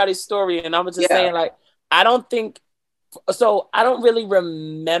into everybody's story, and I was just saying like I don't really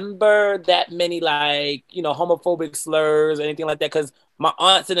remember that many like homophobic slurs or anything like that because my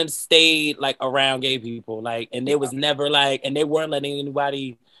aunts and them stayed like around gay people, like, and they was never like, and they weren't letting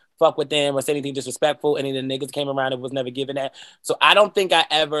anybody fuck with them or say anything disrespectful. Any of the niggas came around and was never given that. So I don't think I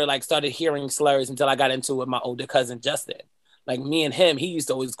ever like started hearing slurs until I got into it with my older cousin Justin. Like me and him, he used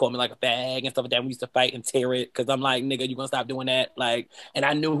to always call me like a fag and stuff like that. We used to fight and tear it because I'm like, nigga, you gonna stop doing that? Like, and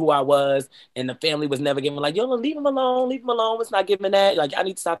I knew who I was, and the family was never giving like, yo, leave him alone, it's not giving that. Like, I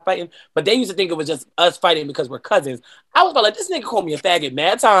need to stop fighting. But they used to think it was just us fighting because we're cousins. I was like, this nigga called me a faggot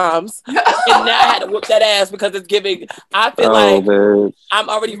mad times, and now I had to whoop that ass because it's giving. I feel like man. I'm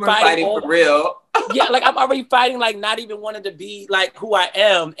already fighting for real. Yeah, like I'm already fighting, like not even wanting to be like who I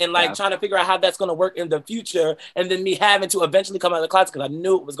am, and like trying to figure out how that's going to work in the future, and then me having to eventually come out of the closet because I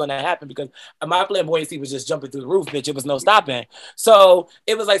knew it was going to happen because my flamboyancy was just jumping through the roof, bitch. It was no stopping. So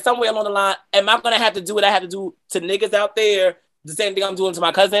it was like somewhere along the line, am I going to have to do what I have to do to niggas out there? The same thing I'm doing to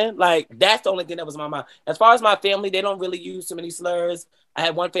my cousin. Like that's the only thing that was in my mind. As far as my family, they don't really use too many slurs. I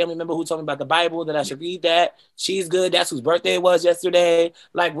had one family member who told me about the Bible that I should read that. She's good. That's whose birthday it was yesterday.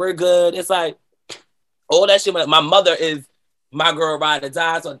 Like we're good. It's like. All that shit. My mother is my girl ride or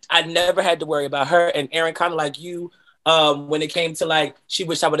die, so I never had to worry about her. And Aaron, kind of like you, when it came to like, she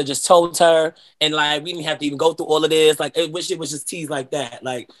wished I would have just told her, and like we didn't have to even go through all of this. Like, I wish it was just teased like that.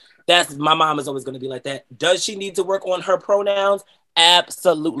 Like, that's my mom is always going to be like that. Does she need to work on her pronouns?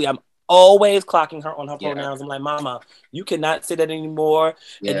 Absolutely. I'm always clocking her on her pronouns. I'm like, Mama, you cannot say that anymore.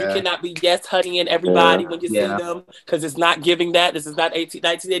 And you cannot be yes, honey, and everybody when you see them, because it's not giving that. This is not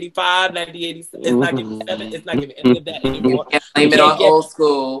 1985, 1987. It's not giving it's not giving any of that anymore. You can't blame it on old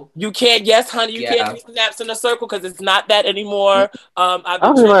school. You can't, yes, honey, you can't do snaps in a circle because it's not that anymore.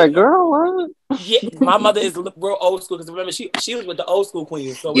 I'll be like, girl, what? Yeah, my mother is real old school because remember she was with the old school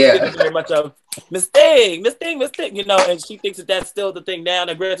queens, so it's very much of Miss Thing, you know, and she thinks that that's still the thing now.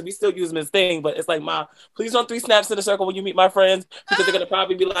 And granted, we still use Miss Thing, but it's like, Ma, please don't 3 snaps in a circle when you meet my friends because they're gonna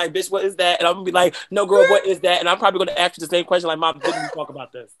probably be like, bitch, what is that? And I'm gonna be like, no, girl, what is that? And I'm probably gonna ask you the same question, like, Mom, didn't we talk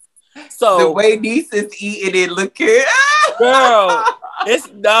about this? So the way niece is eating it, looking, girl,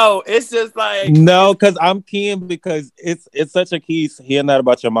 it's just like no, because I'm keen because it's such a key hearing that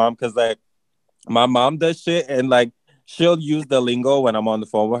about your mom because like. My mom does shit and like she'll use the lingo when I'm on the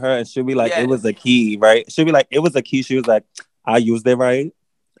phone with her and she'll be like, it was a key, right? She'll be like, it was a key. She was like, I used it right.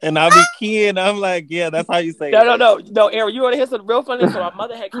 And I'll be keying. I'm like, yeah, that's how you say it. No, Aaron, you want to hear something real funny? So my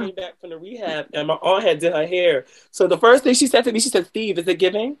mother had came back from the rehab and my aunt had did her hair. So the first thing she said to me, she said, Steve, is it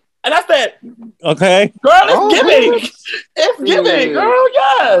giving? And I said, okay. Girl, it's giving. It's giving, girl,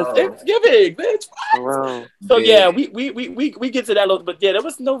 yes. It's giving, bitch. What? So yeah, we get to that a little bit. Yeah, there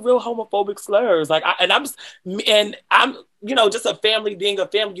was no real homophobic slurs. Like I'm you know, just a family being a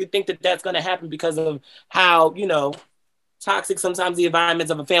family, you think that that's gonna happen because of how, you know, toxic sometimes the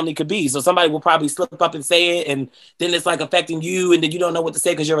environments of a family could be. So somebody will probably slip up and say it, and then it's like affecting you, and then you don't know what to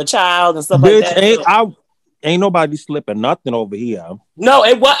say because you're a child and stuff like that. Ain't nobody slipping nothing over here. No,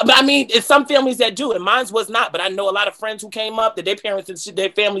 it was. I mean, it's some families that do, and mine was not. But I know a lot of friends who came up that their parents and shit,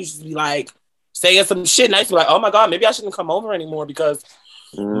 their families used to be like saying some shit, and I used to be like, "Oh my God, maybe I shouldn't come over anymore because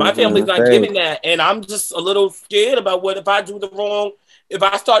my family's not giving that." And I'm just a little scared about what if I do the wrong. If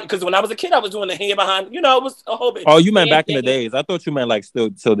I start, because when I was a kid, I was doing the hand behind. You know, it was a whole bit. Oh, you meant back in the days? I thought you meant like still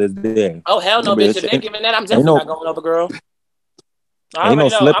till this day. Oh hell no, bitch! If they're giving that, I'm definitely not going over, girl. Ain't no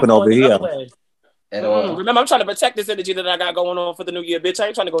slipping over here. Remember, I'm trying to protect this energy that I got going on for the new year, bitch. I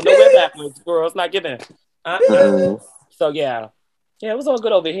ain't trying to go nowhere backwards, girl. It's not giving. So yeah, it was all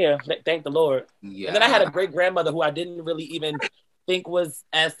good over here. Thank the Lord. Yeah. And then I had a great grandmother who I didn't really even think was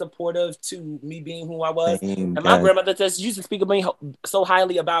as supportive to me being who I was. And my grandmother used to speak of me so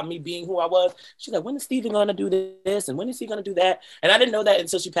highly about me being who I was. She's like, when is Steven gonna do this? And when is he gonna do that? And I didn't know that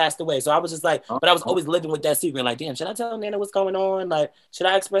until she passed away. So I was just like, but I was always living with that secret. Like, damn, should I tell Nana what's going on? Like, should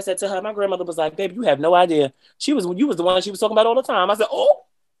I express that to her? My grandmother was like, babe, you have no idea. You was the one she was talking about all the time. I said, oh,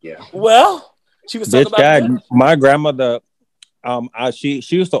 yeah. Well, she was talking about my grandmother. She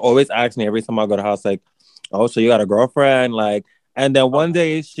used to always ask me every time I go to the house, like, oh, so you got a girlfriend? Like, and then one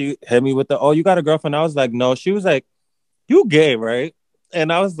day she hit me with oh, you got a girlfriend? I was like, no. She was like, you gay, right?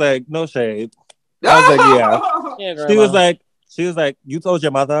 And I was like, no shade. I was like, yeah. She was like, you told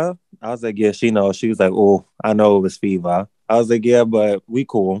your mother? I was like, yeah, she knows. She was like, oh, I know it was fever. I was like, yeah, but we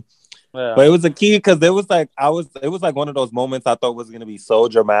cool. Yeah. But it was a key because it was like one of those moments I thought was gonna be so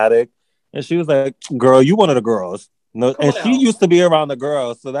dramatic. And she was like, girl, you one of the girls. No, and she used to be around the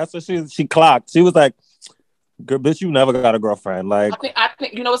girls, so that's what she clocked. She was like, girl, bitch, you never got a girlfriend. Like, I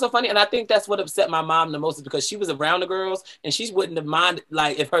think you know what's so funny, and I think that's what upset my mom the most is because she was around the girls, and she wouldn't have minded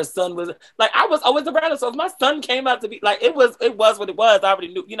like if her son was like I was always around her. So if my son came out to be like it was what it was. I already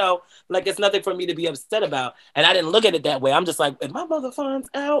knew, you know, like it's nothing for me to be upset about, and I didn't look at it that way. I'm just like, if my mother finds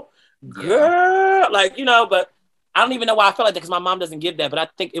out, girl, like you know, but I don't even know why I felt like that because my mom doesn't give that, but I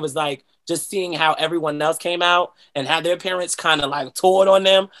think it was like just seeing how everyone else came out and how their parents kind of like toured on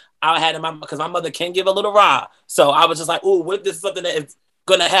them. I had in my, because my mother can give a little rah. So I was just like, oh, what if this is something that is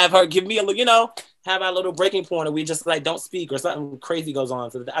going to have her give me a little, you know, have our little breaking point and we just like don't speak or something crazy goes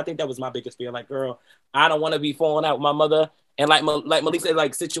on. So I think that was my biggest fear. Like, girl, I don't want to be falling out with my mother. And like Malik said,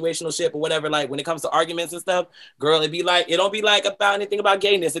 like situational shit or whatever, like when it comes to arguments and stuff, girl, it don't be like about anything about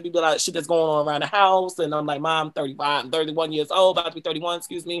gayness. It'd be like shit that's going on around the house. And I'm like, Mom, 35, I'm 31 years old, about to be 31,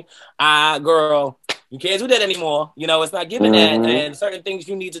 excuse me. Girl, you can't do that anymore. You know, it's not giving that. And certain things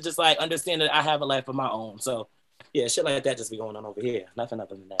you need to just like understand that I have a life of my own. So yeah, shit like that just be going on over here. Nothing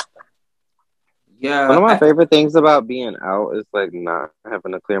other than that. Yeah. One of my favorite things about being out is like not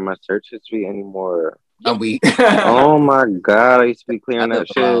having to clear my search history anymore. Oh my God! I used to be clearing that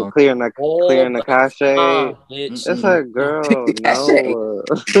shit, clearing the cache. It's like, girl, no.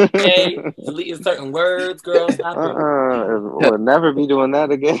 Deleting certain words, girl. We'll never be doing that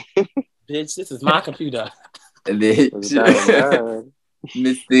again. Bitch, this is my computer.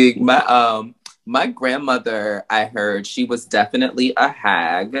 Mystique, my grandmother, I heard she was definitely a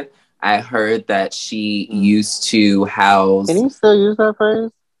hag. I heard that she used to house. Can you still use that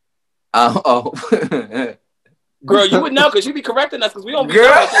phrase? Girl, you would know because you be correcting us because we don't be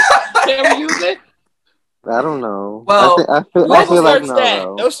girl. Can we use it? I don't know. Well, I feel like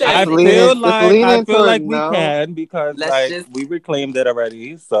no. I feel like we can because like we reclaimed it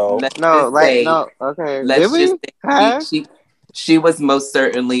already. So okay. Let's just say she was most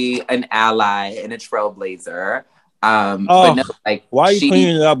certainly an ally and a trailblazer. But no, like why are you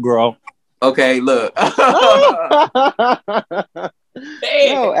cleaning it up, girl? Okay, look.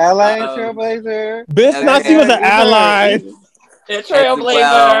 No, ally and trailblazer. Bitch, okay. not she was an ally. A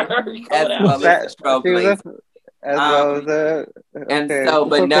trailblazer. As well as a. And so,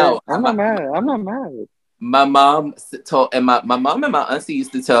 but no, I'm not mad. My mom told, and my mom and my auntie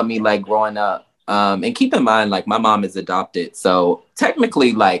used to tell me like growing up. And keep in mind, like my mom is adopted, so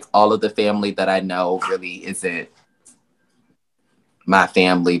technically, like all of the family that I know really isn't my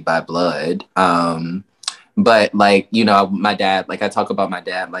family by blood. But like, you know, my dad, like I talk about my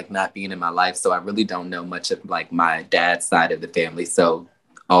dad, like not being in my life. So I really don't know much of like my dad's side of the family. So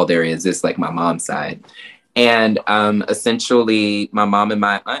all there is like my mom's side. And essentially my mom and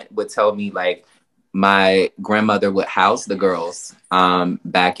my aunt would tell me like my grandmother would house the girls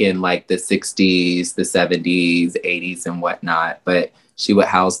back in like the 60s, the 70s, 80s and whatnot. But she would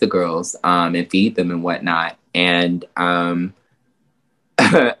house the girls and feed them and whatnot. And I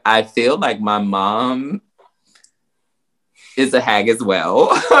feel like my mom is a hag as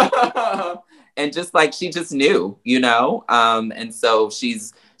well. And just like she just knew, you know? And so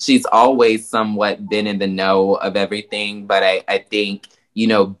she's always somewhat been in the know of everything. But I think, you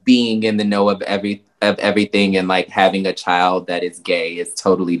know, being in the know of everything and like having a child that is gay is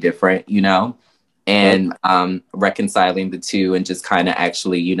totally different, you know? And reconciling the two and just kind of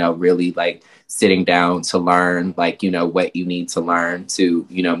actually, you know, really like sitting down to learn like, you know, what you need to learn to,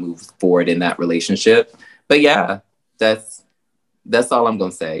 you know, move forward in that relationship. But yeah, that's all I'm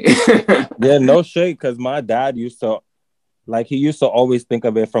gonna say. Yeah, no shade, because my dad used to always think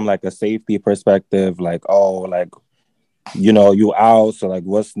of it from like a safety perspective, like, oh, like, you know, you out, so like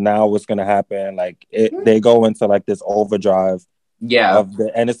what's gonna happen? Like they go into like this overdrive. Yeah.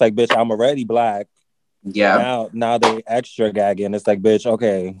 And it's like, bitch, I'm already black. Yeah. Now they extra gagging. It's like, bitch,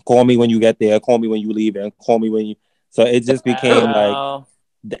 okay, call me when you get there, call me when you leave, and call me when you. So it just became like,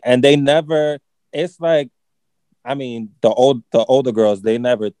 and they never. It's like, I mean, the older girls, they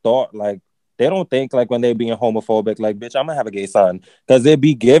never thought like, they don't think like when they being homophobic, like, bitch, I'm gonna have a gay son, because they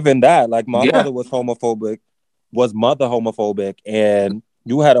be given that. Like my mother was homophobic, and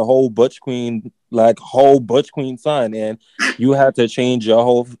you had a whole butch queen son, and you had to change your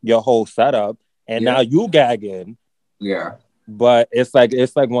whole setup. And now you gagging. Yeah. But it's like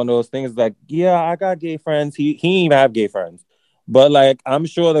one of those things like, yeah, I got gay friends. He ain't even have gay friends. But like, I'm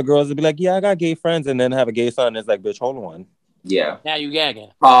sure the girls would be like, yeah, I got gay friends, and then have a gay son. It's like, bitch, hold on. Yeah. Now you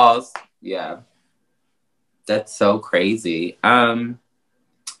gagging. Pause. Yeah. That's so crazy.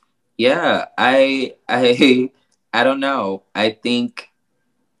 Yeah, I don't know. I think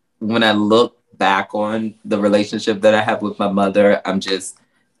when I look back on the relationship that I have with my mother,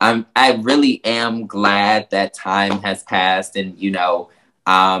 I really am glad that time has passed. And, you know,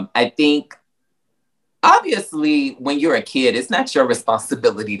 I think obviously when you're a kid, it's not your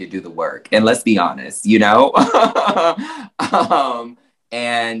responsibility to do the work. And let's be honest, you know,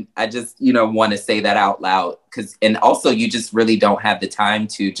 and I just, you know, want to say that out loud and also you just really don't have the time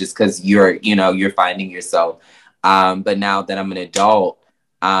to, just because you're finding yourself. But now that I'm an adult,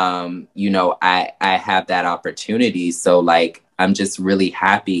 you know, I have that opportunity. So like, I'm just really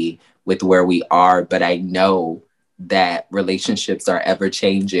happy with where we are, but I know that relationships are ever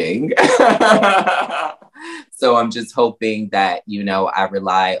changing. So I'm just hoping that, you know, I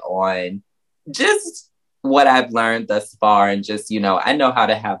rely on just what I've learned thus far, and just, you know, I know how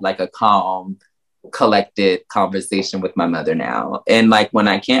to have like a calm, collected conversation with my mother now. And like, when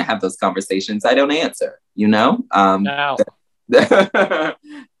I can't have those conversations, I don't answer, you know? No.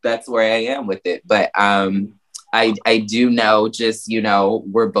 That's where I am with it. But I do know, just, you know,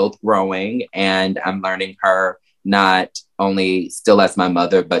 we're both growing, and I'm learning her not only still as my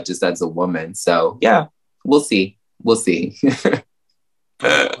mother, but just as a woman. So yeah, we'll see. Love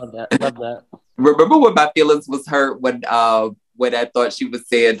that. Remember when my feelings was hurt when I thought she was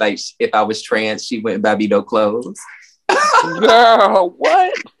saying like, if I was trans, she wouldn't buy me no clothes. Girl,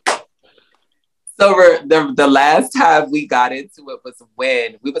 what? So the last time we got into it was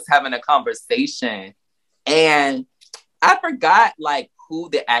when we was having a conversation, and I forgot like who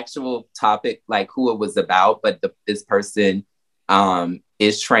the actual topic, like who it was about, but this person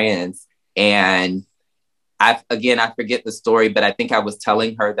is trans, and I forget the story, but I think I was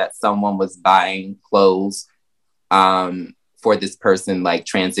telling her that someone was buying clothes for this person like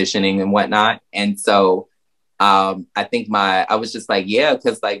transitioning and whatnot, and so I think I was just like, yeah,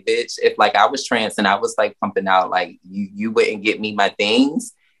 because like, bitch, if like I was trans and I was like pumping out, like you wouldn't get me my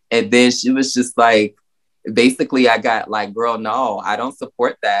things. And then she was just like, basically I got like, girl, no, I don't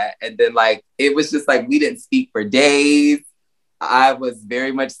support that. And then like, it was just like, we didn't speak for days. I was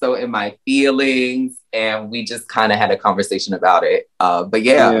very much so in my feelings, and we just kind of had a conversation about it. But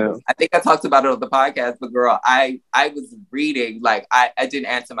yeah, I think I talked about it on the podcast, but girl, I was reading, like I didn't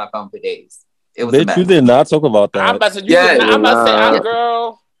answer my phone for days. It was Bitch, you did not talk about that. I'm about to say,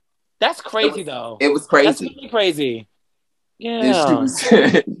 girl, that's crazy though. It was crazy. That's really crazy. Yeah.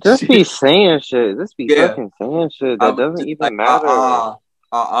 Just be saying shit. Just be fucking saying shit that doesn't even matter.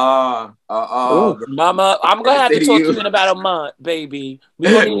 Mama, I'm gonna have to talk to you in about a month, baby.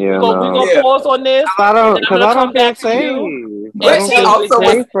 We're gonna pause on this. I don't feel safe. But she also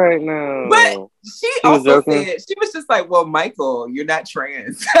was right now. But she also said, she was just like, well, Michael, you're not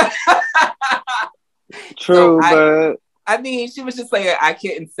trans. True, but I mean, she was just like, I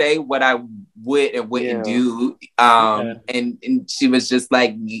couldn't say what I would and wouldn't do. And she was just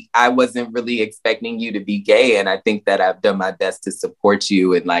like, I wasn't really expecting you to be gay. And I think that I've done my best to support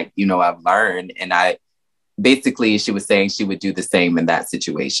you. And like, you know, I've learned. And basically, she was saying she would do the same in that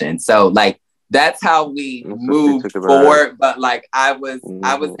situation. So like, that's how we moved forward. But like, I was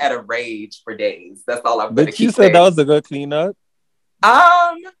at a rage for days. That's all I'm going to keep saying. But you said that was a good cleanup?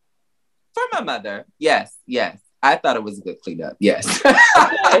 For my mother, yes. I thought it was a good cleanup. Yes.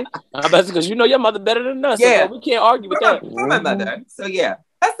 Okay. Because you know your mother better than us. Yeah. So we can't argue with that. For my mother. So yeah.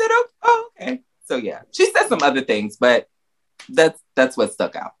 I said, oh, okay. So yeah. She said some other things, but that's what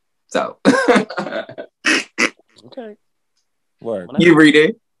stuck out. So. Okay. Word. You read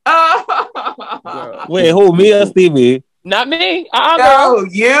it? Wait, who? Me or Stevie? Not me. No,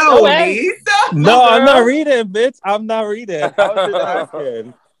 you, Lisa. No, I'm not reading, bitch. I'm not reading. I was just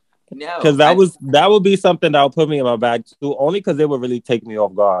asking. No, because that would be something that would put me in my bag too. Only because it would really take me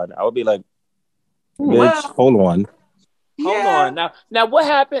off guard. I would be like, "Bitch, hold on, hold on." Now, what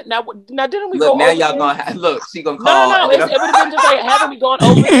happened? Now didn't we look, go? Now over y'all this? gonna look. She gonna call. No. It would have been just like, haven't we gone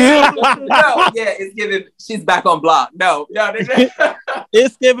over? No, yeah, it's giving. She's back on block. No,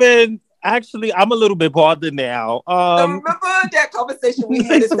 it's giving. Actually, I'm a little bit bothered now. Remember that conversation we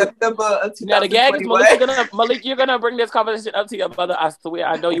had in September of 2021? Now the gag is Malik, you're gonna bring this conversation up to your mother. I swear,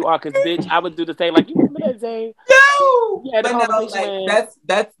 I know you are, because bitch, I would do the same. Like, you remember that day? No, yeah, but no, like,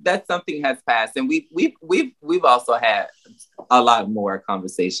 that's something has passed, and we've also had a lot more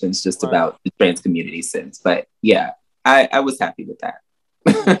conversations just about the trans community since. But yeah, I was happy with that.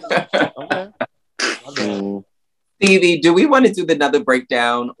 Okay. Stevie, do we want to do another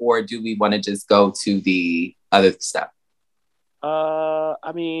breakdown, or do we want to just go to the other stuff?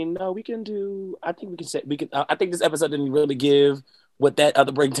 I mean, no, we can do. I think we can say we can. I think this episode didn't really give what that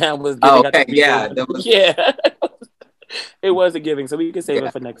other breakdown was giving. Okay, yeah, yeah, it wasn't giving, so we can save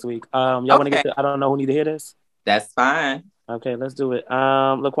it for next week. Y'all want to get? I don't know who need to hear this. That's fine. Okay, let's do it.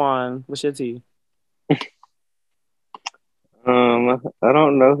 Laquan, what's your tea? I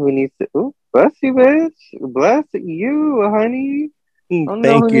don't know who needs to. Ooh, bless you, bitch. Bless you, honey. I don't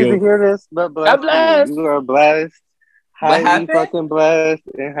know who needs to hear this, but bless you. You are blessed. Highly fucking blessed.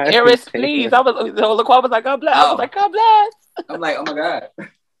 Eris, please. Laquan was like, God bless. I was like, God bless. I'm like, oh my God.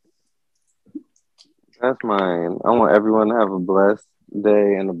 That's mine. I want everyone to have a blessed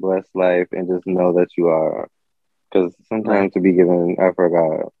day and a blessed life, and just know that you are Because sometimes to be given, I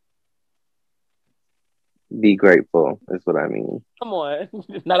forgot. Be grateful is what I mean. Come on.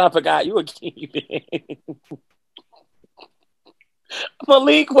 Not I forgot. You a king.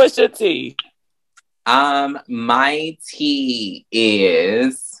 Malik, what's your tea? My tea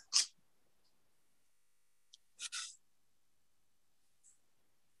is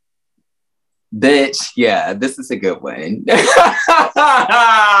bitch. Yeah, this is a good one.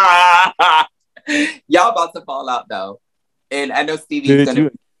 Y'all about to fall out though. And I know Stevie is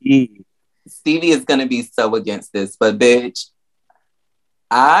gonna be so against this, but bitch,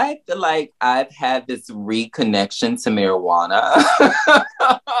 I feel like I've had this reconnection to marijuana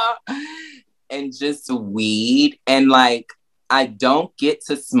and just weed. And like, I don't get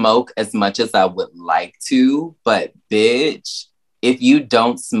to smoke as much as I would like to, but bitch, if you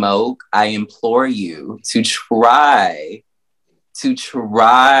don't smoke, I implore you to try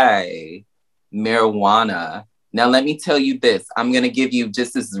marijuana. Now, let me tell you this. I'm going to give you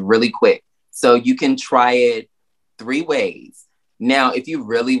just this really quick. So you can try it 3 ways. Now, if you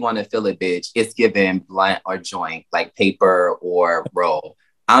really want to feel it, bitch, it's given blunt or joint, like paper or roll.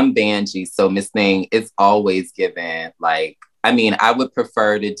 I'm Banji, so Miss Thing, it's always given, like, I mean, I would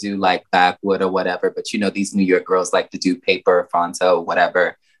prefer to do like backwood or whatever, but you know, these New York girls like to do paper, Fonto,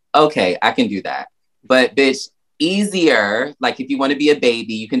 whatever. Okay, I can do that. But bitch, easier, like if you want to be a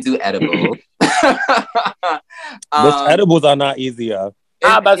baby, you can do edibles. Bitch, edibles are not easier.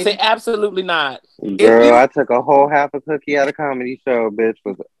 I'm about to say absolutely not. Girl, I took a whole half a cookie at a comedy show, bitch.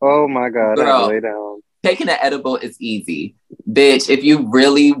 Oh my God, girl, I had to lay down. Taking an edible is easy. Bitch, if you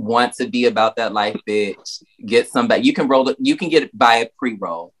really want to be about that life, bitch, get somebody. You can roll it, you can get it by a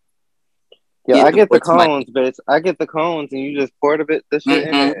pre-roll. Yeah, I get the cones, bitch. I get the cones and you just pour this shit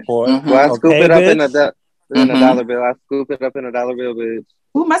in there. Well, I scoop it up in a dollar bill. I scoop it up in a dollar bill, bitch.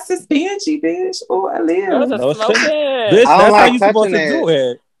 Ooh, my sis Banji, bitch. Oh, I live. No shit. Bitch, that's how you supposed to do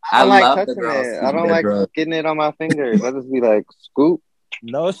it. I don't like touching it. I don't like getting it on my fingers. I just be like, scoop.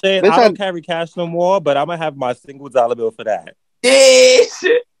 No shit. I don't carry cash no more, but I'm gonna have my single dollar bill for that.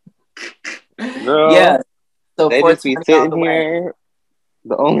 Girl, yeah. So they just be sitting here.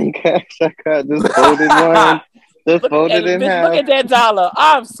 The only cash I got just folded one. Just folded in half. Look at that dollar.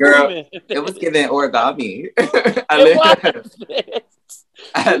 I'm screaming. It was giving origami.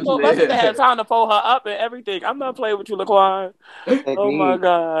 She must have had time to fold her up and everything. I'm not playing with you, Laquan. Oh my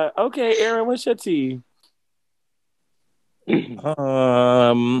God. Okay, Aaron, what's your tea?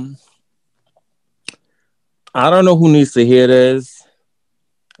 I don't know who needs to hear this,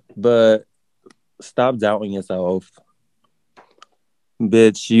 but stop doubting yourself.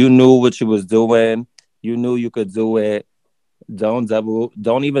 Bitch, you knew what you was doing. You knew you could do it. Don't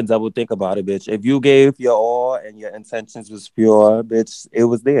even double think about it, bitch. If you gave your all and your intentions was pure, bitch, it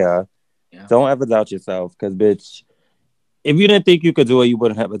was there. Yeah. Don't ever doubt yourself, because, bitch, if you didn't think you could do it, you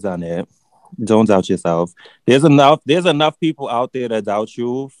wouldn't have done it. Don't doubt yourself. There's enough people out there that doubt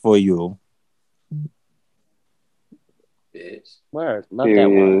you for you. Bitch. Word. Love that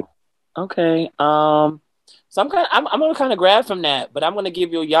one. Okay. So I'm gonna kind of grab from that, but I'm gonna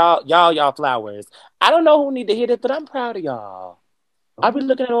give you y'all flowers. I don't know who need to hear it, but I'm proud of y'all. I've been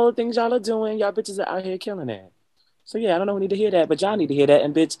looking at all the things y'all are doing. Y'all bitches are out here killing it. So yeah, I don't know who need to hear that, but y'all need to hear that.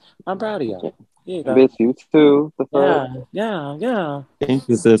 And bitch, I'm proud of y'all. Here you go. Bitch, you too. Yeah. Thank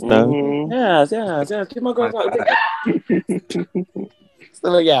you, sister. Mm-hmm. Yes. Keep my girls out.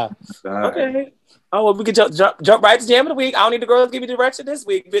 So yeah. Okay. Oh, well, we could jump right to Jam of the Week. I don't need the girls to give me direction this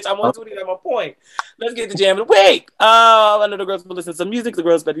week, bitch. I'm on duty. I'm on point. Let's get to Jam of the Week. I know the girls will listen to some music. The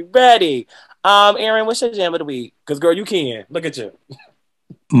girls better be ready. Aaron, what's your Jam of the Week? Because, girl, you can. Look at you.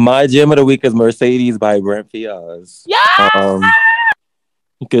 My Jam of the Week is Mercedes by Brent Faiyaz. Yeah!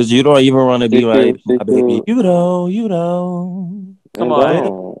 Because you don't even want to be like, my baby. You don't. Come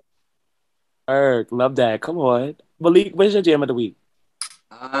on. Erg, love that. Come on. Malik, what's your Jam of the Week?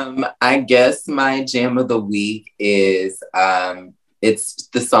 I guess my Jam of the Week is it's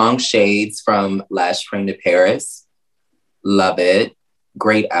the song Shades from Last Train to Paris. Love it.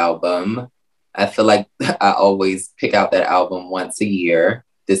 Great album. I feel like I always pick out that album once a year.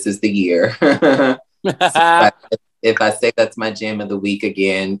 This is the year. So if I say that's my Jam of the Week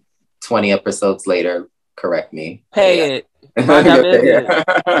again, 20 episodes later, correct me. Pay it.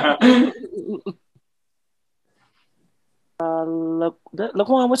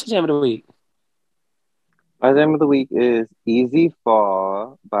 Laquan, what's your Jam of the Week? My Jam of the Week is Easy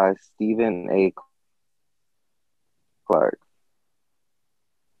Fall by Stephen A. Clark.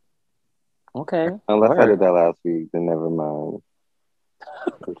 Okay. Unless I did that last week, then never mind.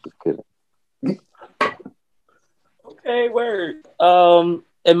 I'm just kidding. Okay, word.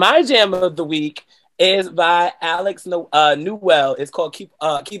 And my Jam of the Week is by Alex Newell. It's called Keep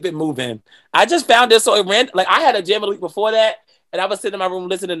It Moving. I just found this, so it ran like I had a jam of the week before that, and I was sitting in my room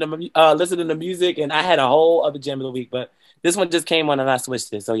listening to music, and I had a whole other jam of the week, but this one just came on and I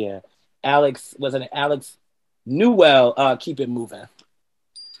switched it. So yeah, Alex Newell. Keep It Moving.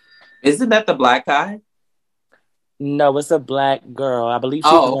 Isn't that the black guy? No, it's a black girl. I believe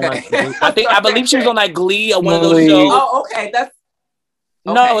she was on like, I believe she was on like Glee or one of those shows. Oh, okay. That's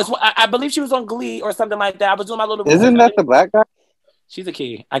okay. No, I believe she was on Glee or something like that. I was doing my little. Isn't that the black guy? She's a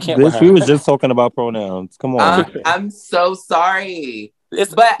key. I can't. Bitch, we was just talking about pronouns. Come on. I'm so sorry,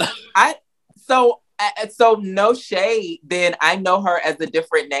 but so no shade. Then I know her as a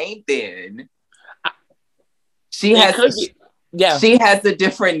different name. Then she has a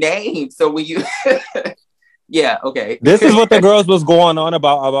different name. So when you. Yeah, okay. This is what the girls was going on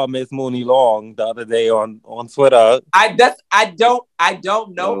about Miss Mooney Long the other day on Twitter. I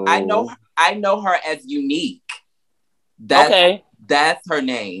don't know. I know her as Unique. That's her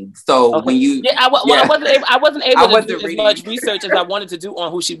name. So when you I wasn't able to do as much research as I wanted to do on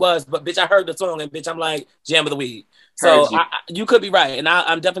who she was, but bitch, I heard the song and bitch, I'm like jam of the week. So you could be right, and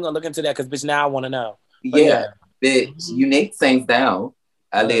I'm definitely gonna look into that because bitch, now I want to know. Yeah, bitch, Unique sings down.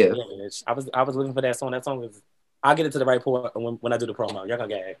 I live. Yeah, I was looking for that song. That song was. I'll get it to the right point when I do the promo. Y'all gonna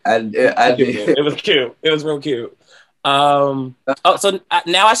gag. I did. It was cute. It was real cute. So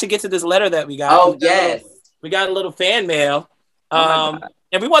now I should get to this letter that we got. Oh yes, we got a little fan mail. And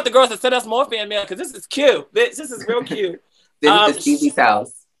we want the girls to send us more fan mail because this is cute. This is real cute. This is Stevie's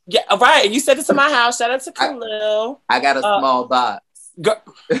house. Yeah, right. And you sent it to my house. Shout out to Khalil. I got a small box.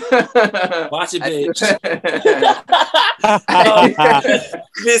 Watch it, bitch.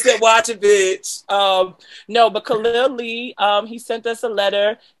 Listen, watch it, bitch. No, but Khalil Lee, he sent us a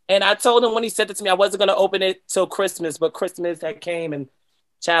letter, and I told him when he sent it to me, I wasn't gonna open it till Christmas, but Christmas had came, and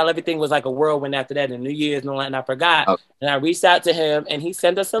child, everything was like a whirlwind after that, and New Year's and all that, and I forgot. Okay. And I reached out to him, and he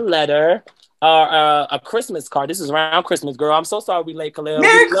sent us a letter. A Christmas card. This is around Christmas, girl. I'm so sorry we late, Khalil.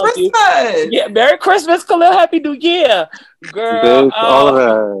 Merry Christmas! Yeah, Merry Christmas, Khalil. Happy New Year, girl. All of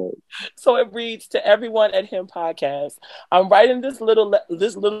that. So it reads to everyone at Him Podcast. I'm writing this little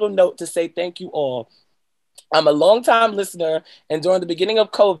note to say thank you all. I'm a long-time listener, and during the beginning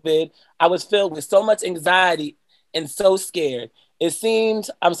of COVID, I was filled with so much anxiety and so scared. It seemed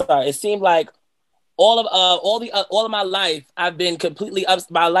like all of my life,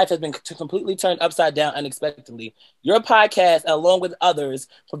 my life has been completely turned upside down unexpectedly. Your podcast, along with others,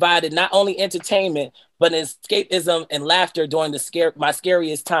 provided not only entertainment, but an escapism and laughter during my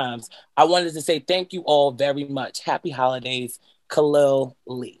scariest times. I wanted to say thank you all very much. Happy holidays, Khalil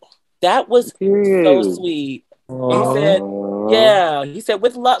Lee. That was so sweet. He said,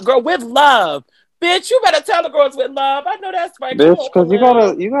 with love, girl, with love. Bitch, you better tell the girls with love. I know that's right. Bitch, because you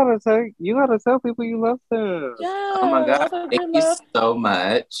gotta tell people you love them. Yeah. Oh my God. Thank you so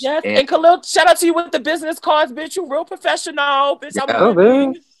much. Yes. And Khalil, shout out to you with the business cards, bitch. You real professional. Bitch,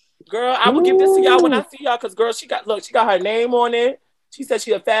 girl, I will give this to y'all when I see y'all, because girl, she got her name on it. She said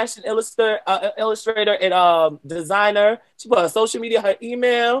she a fashion illustrator and designer. She put her social media, her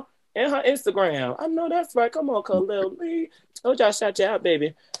email, and her Instagram. I know that's right. Come on, Khalil Lee. Told y'all shout you out,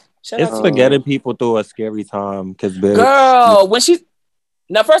 baby. It's for getting people through a scary time. Girl,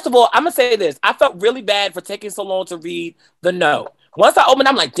 now, first of all, I'm going to say this. I felt really bad for taking so long to read the note. Once I opened,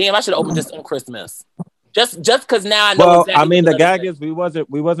 I'm like, damn, I should have opened this on Christmas. Just because now I know. Well, exactly, I mean, the gag is we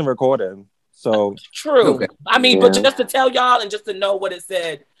wasn't recording, so true. Okay. I mean, but just to tell y'all and just to know what it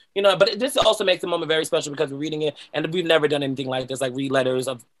said, But this also makes the moment very special because we're reading it, and we've never done anything like this, like read letters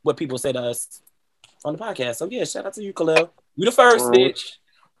of what people say to us on the podcast. So yeah, shout out to you, Khalil. You the first, bitch.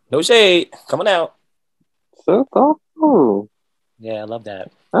 No shade. Coming out. So thoughtful. Yeah, I love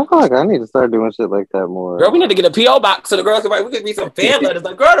that. I feel like I need to start doing shit like that more. Girl, we need to get a P.O. box so the girls can write. We could read some fan letters.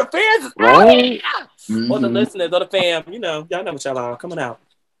 Like, girl, the fans is out here. Or the listeners or the fam. Y'all know what y'all are. Coming out.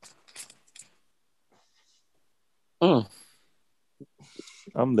 I'm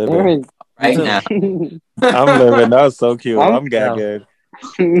living. Right now. I'm living. That was so cute. I'm gagging.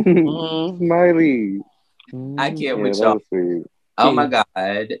 Smiley. I can't with y'all. Oh my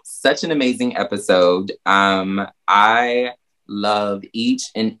God. Such an amazing episode. I love each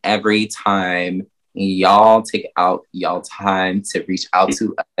and every time y'all take out y'all time to reach out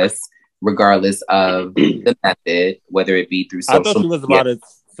to us, regardless of the method, whether it be through social media. I thought she was about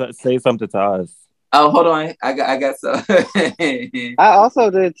to say something to us. Oh, hold on. I got so. I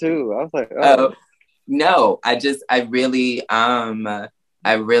also did too. I was like, oh. No, I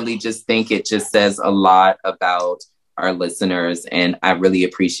really just think it just says a lot about our listeners, and I really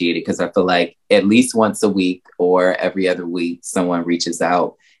appreciate it because I feel like at least once a week or every other week, someone reaches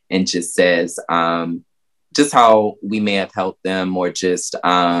out and just says just how we may have helped them, or just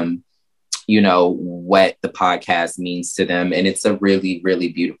you know, what the podcast means to them. And it's a really, really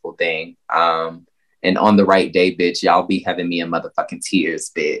beautiful thing. And on the right day, bitch, y'all be having me in motherfucking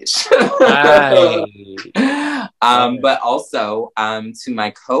tears, bitch. But also to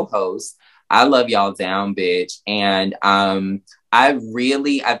my co-host, I love y'all down, bitch. And I've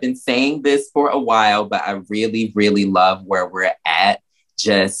been saying this for a while, but I really, really love where we're at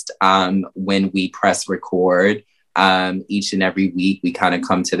just when we press record. Each and every week, we kind of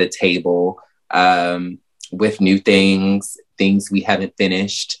come to the table with new things we haven't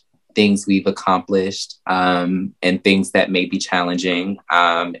finished, things we've accomplished, and things that may be challenging.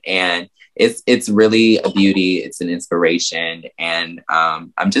 And it's really a beauty. It's an inspiration. And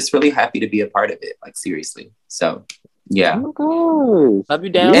I'm just really happy to be a part of it, like, seriously. So, yeah. Oh my gosh. Love you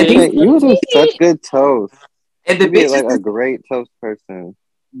down. You do such good toast. And the bitch like a great toast person.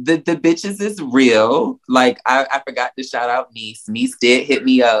 The bitches is real. Like, I forgot to shout out Niece. Niece did hit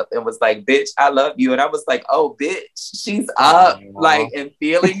me up and was like, bitch, I love you. And I was like, oh, bitch, she's up, like, and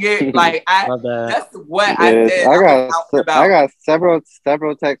feeling it. Like, that's what I said. I got several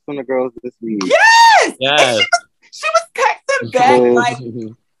texts from the girls this week. Yes! She was texting back, like,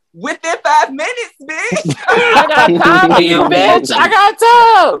 within 5 minutes, bitch. I got time for you, bitch. I got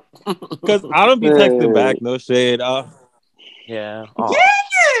time. Because I don't be texting back, no shade. Yeah. Oh. Yeah.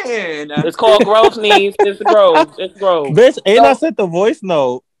 It's called growth, Niece. It's growth. Bitch, and I sent the voice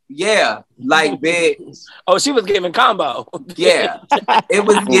note. Yeah, like, bitch. Oh, she was giving combo. Yeah, it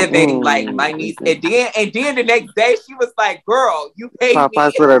was giving, like, my niece. And then the next day, she was like, girl, you paid me.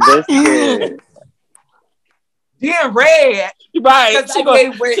 Popeyes with her biscuit. Then red. Right. She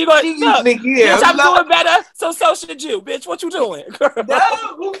usually gives. Bitch, I'm doing better, so should you. Bitch, what you doing?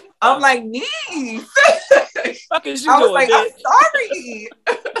 No. I'm like, niece. Fuck is you I was doing, like, bitch? I'm sorry.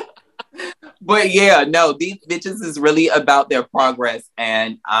 But yeah, no, these bitches is really about their progress,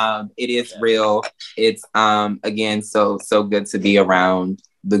 and it is real. It's again so good to be around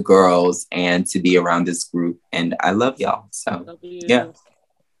the girls and to be around this group, and I love y'all. So yeah.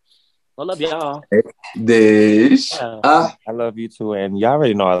 I love y'all. Dish. I love you too, and y'all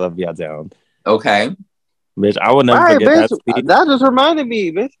already know I love y'all down. Okay. Bitch, I will never forget bitch, that speech. That just reminded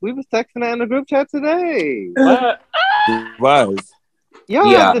me, bitch. We was texting that in the group chat today. What? Was. Y'all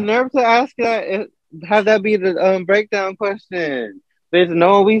have the nerve to ask that, have that be the breakdown question. Bitch,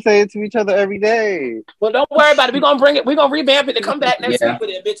 no, we say it to each other every day. Well, don't worry about it. We're going to bring it. We're going to revamp it and come back next week with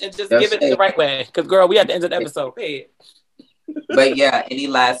it, bitch, and just give it the right way. Because, girl, we at the end of the episode. Hey. But yeah, any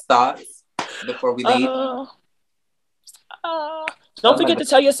last thoughts before we leave? Don't forget to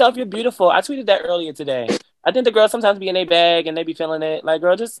tell yourself you're beautiful. I tweeted that earlier today. I think the girls sometimes be in their bag and they be feeling it. Like,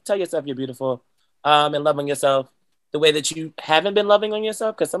 girl, just tell yourself you're beautiful, and love on yourself the way that you haven't been loving on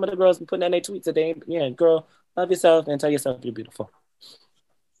yourself. Because some of the girls be putting in their tweets today. Yeah, girl, love yourself and tell yourself you're beautiful.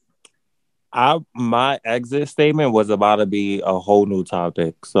 My exit statement was about to be a whole new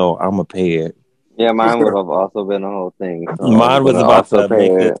topic, so I'm gonna pay it. Yeah, mine would have also been a whole thing. So mine was about to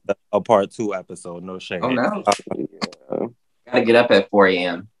make it a part 2 episode. No shame. Oh no! Gotta get up at 4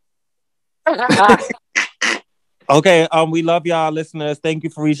 a.m. Okay, we love y'all, listeners. Thank you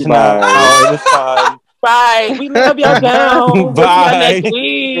for reaching out. It was fun. Bye. We love y'all down. Bye. Next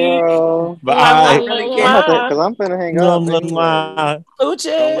week. Bye. Because I'm finna hang up.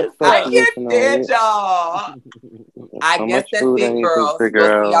 Pooches. I can't stand y'all. I guess that's it, girls. We'll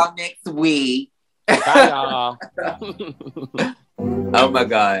see y'all next week. Bye, y'all. Oh my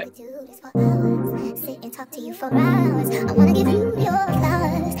God. Sit and talk to you for hours. I wanna give you your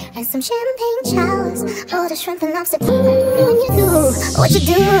flowers and some champagne showers. All the shrimp and lobster. When you do what you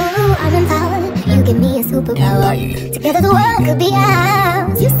do, I'm empowered. You give me a superpower. Together the world could be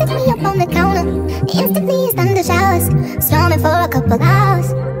ours. You stick me up on the counter. Instantly it's thunder showers. Storming for a couple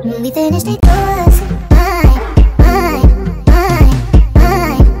hours. When we finish, take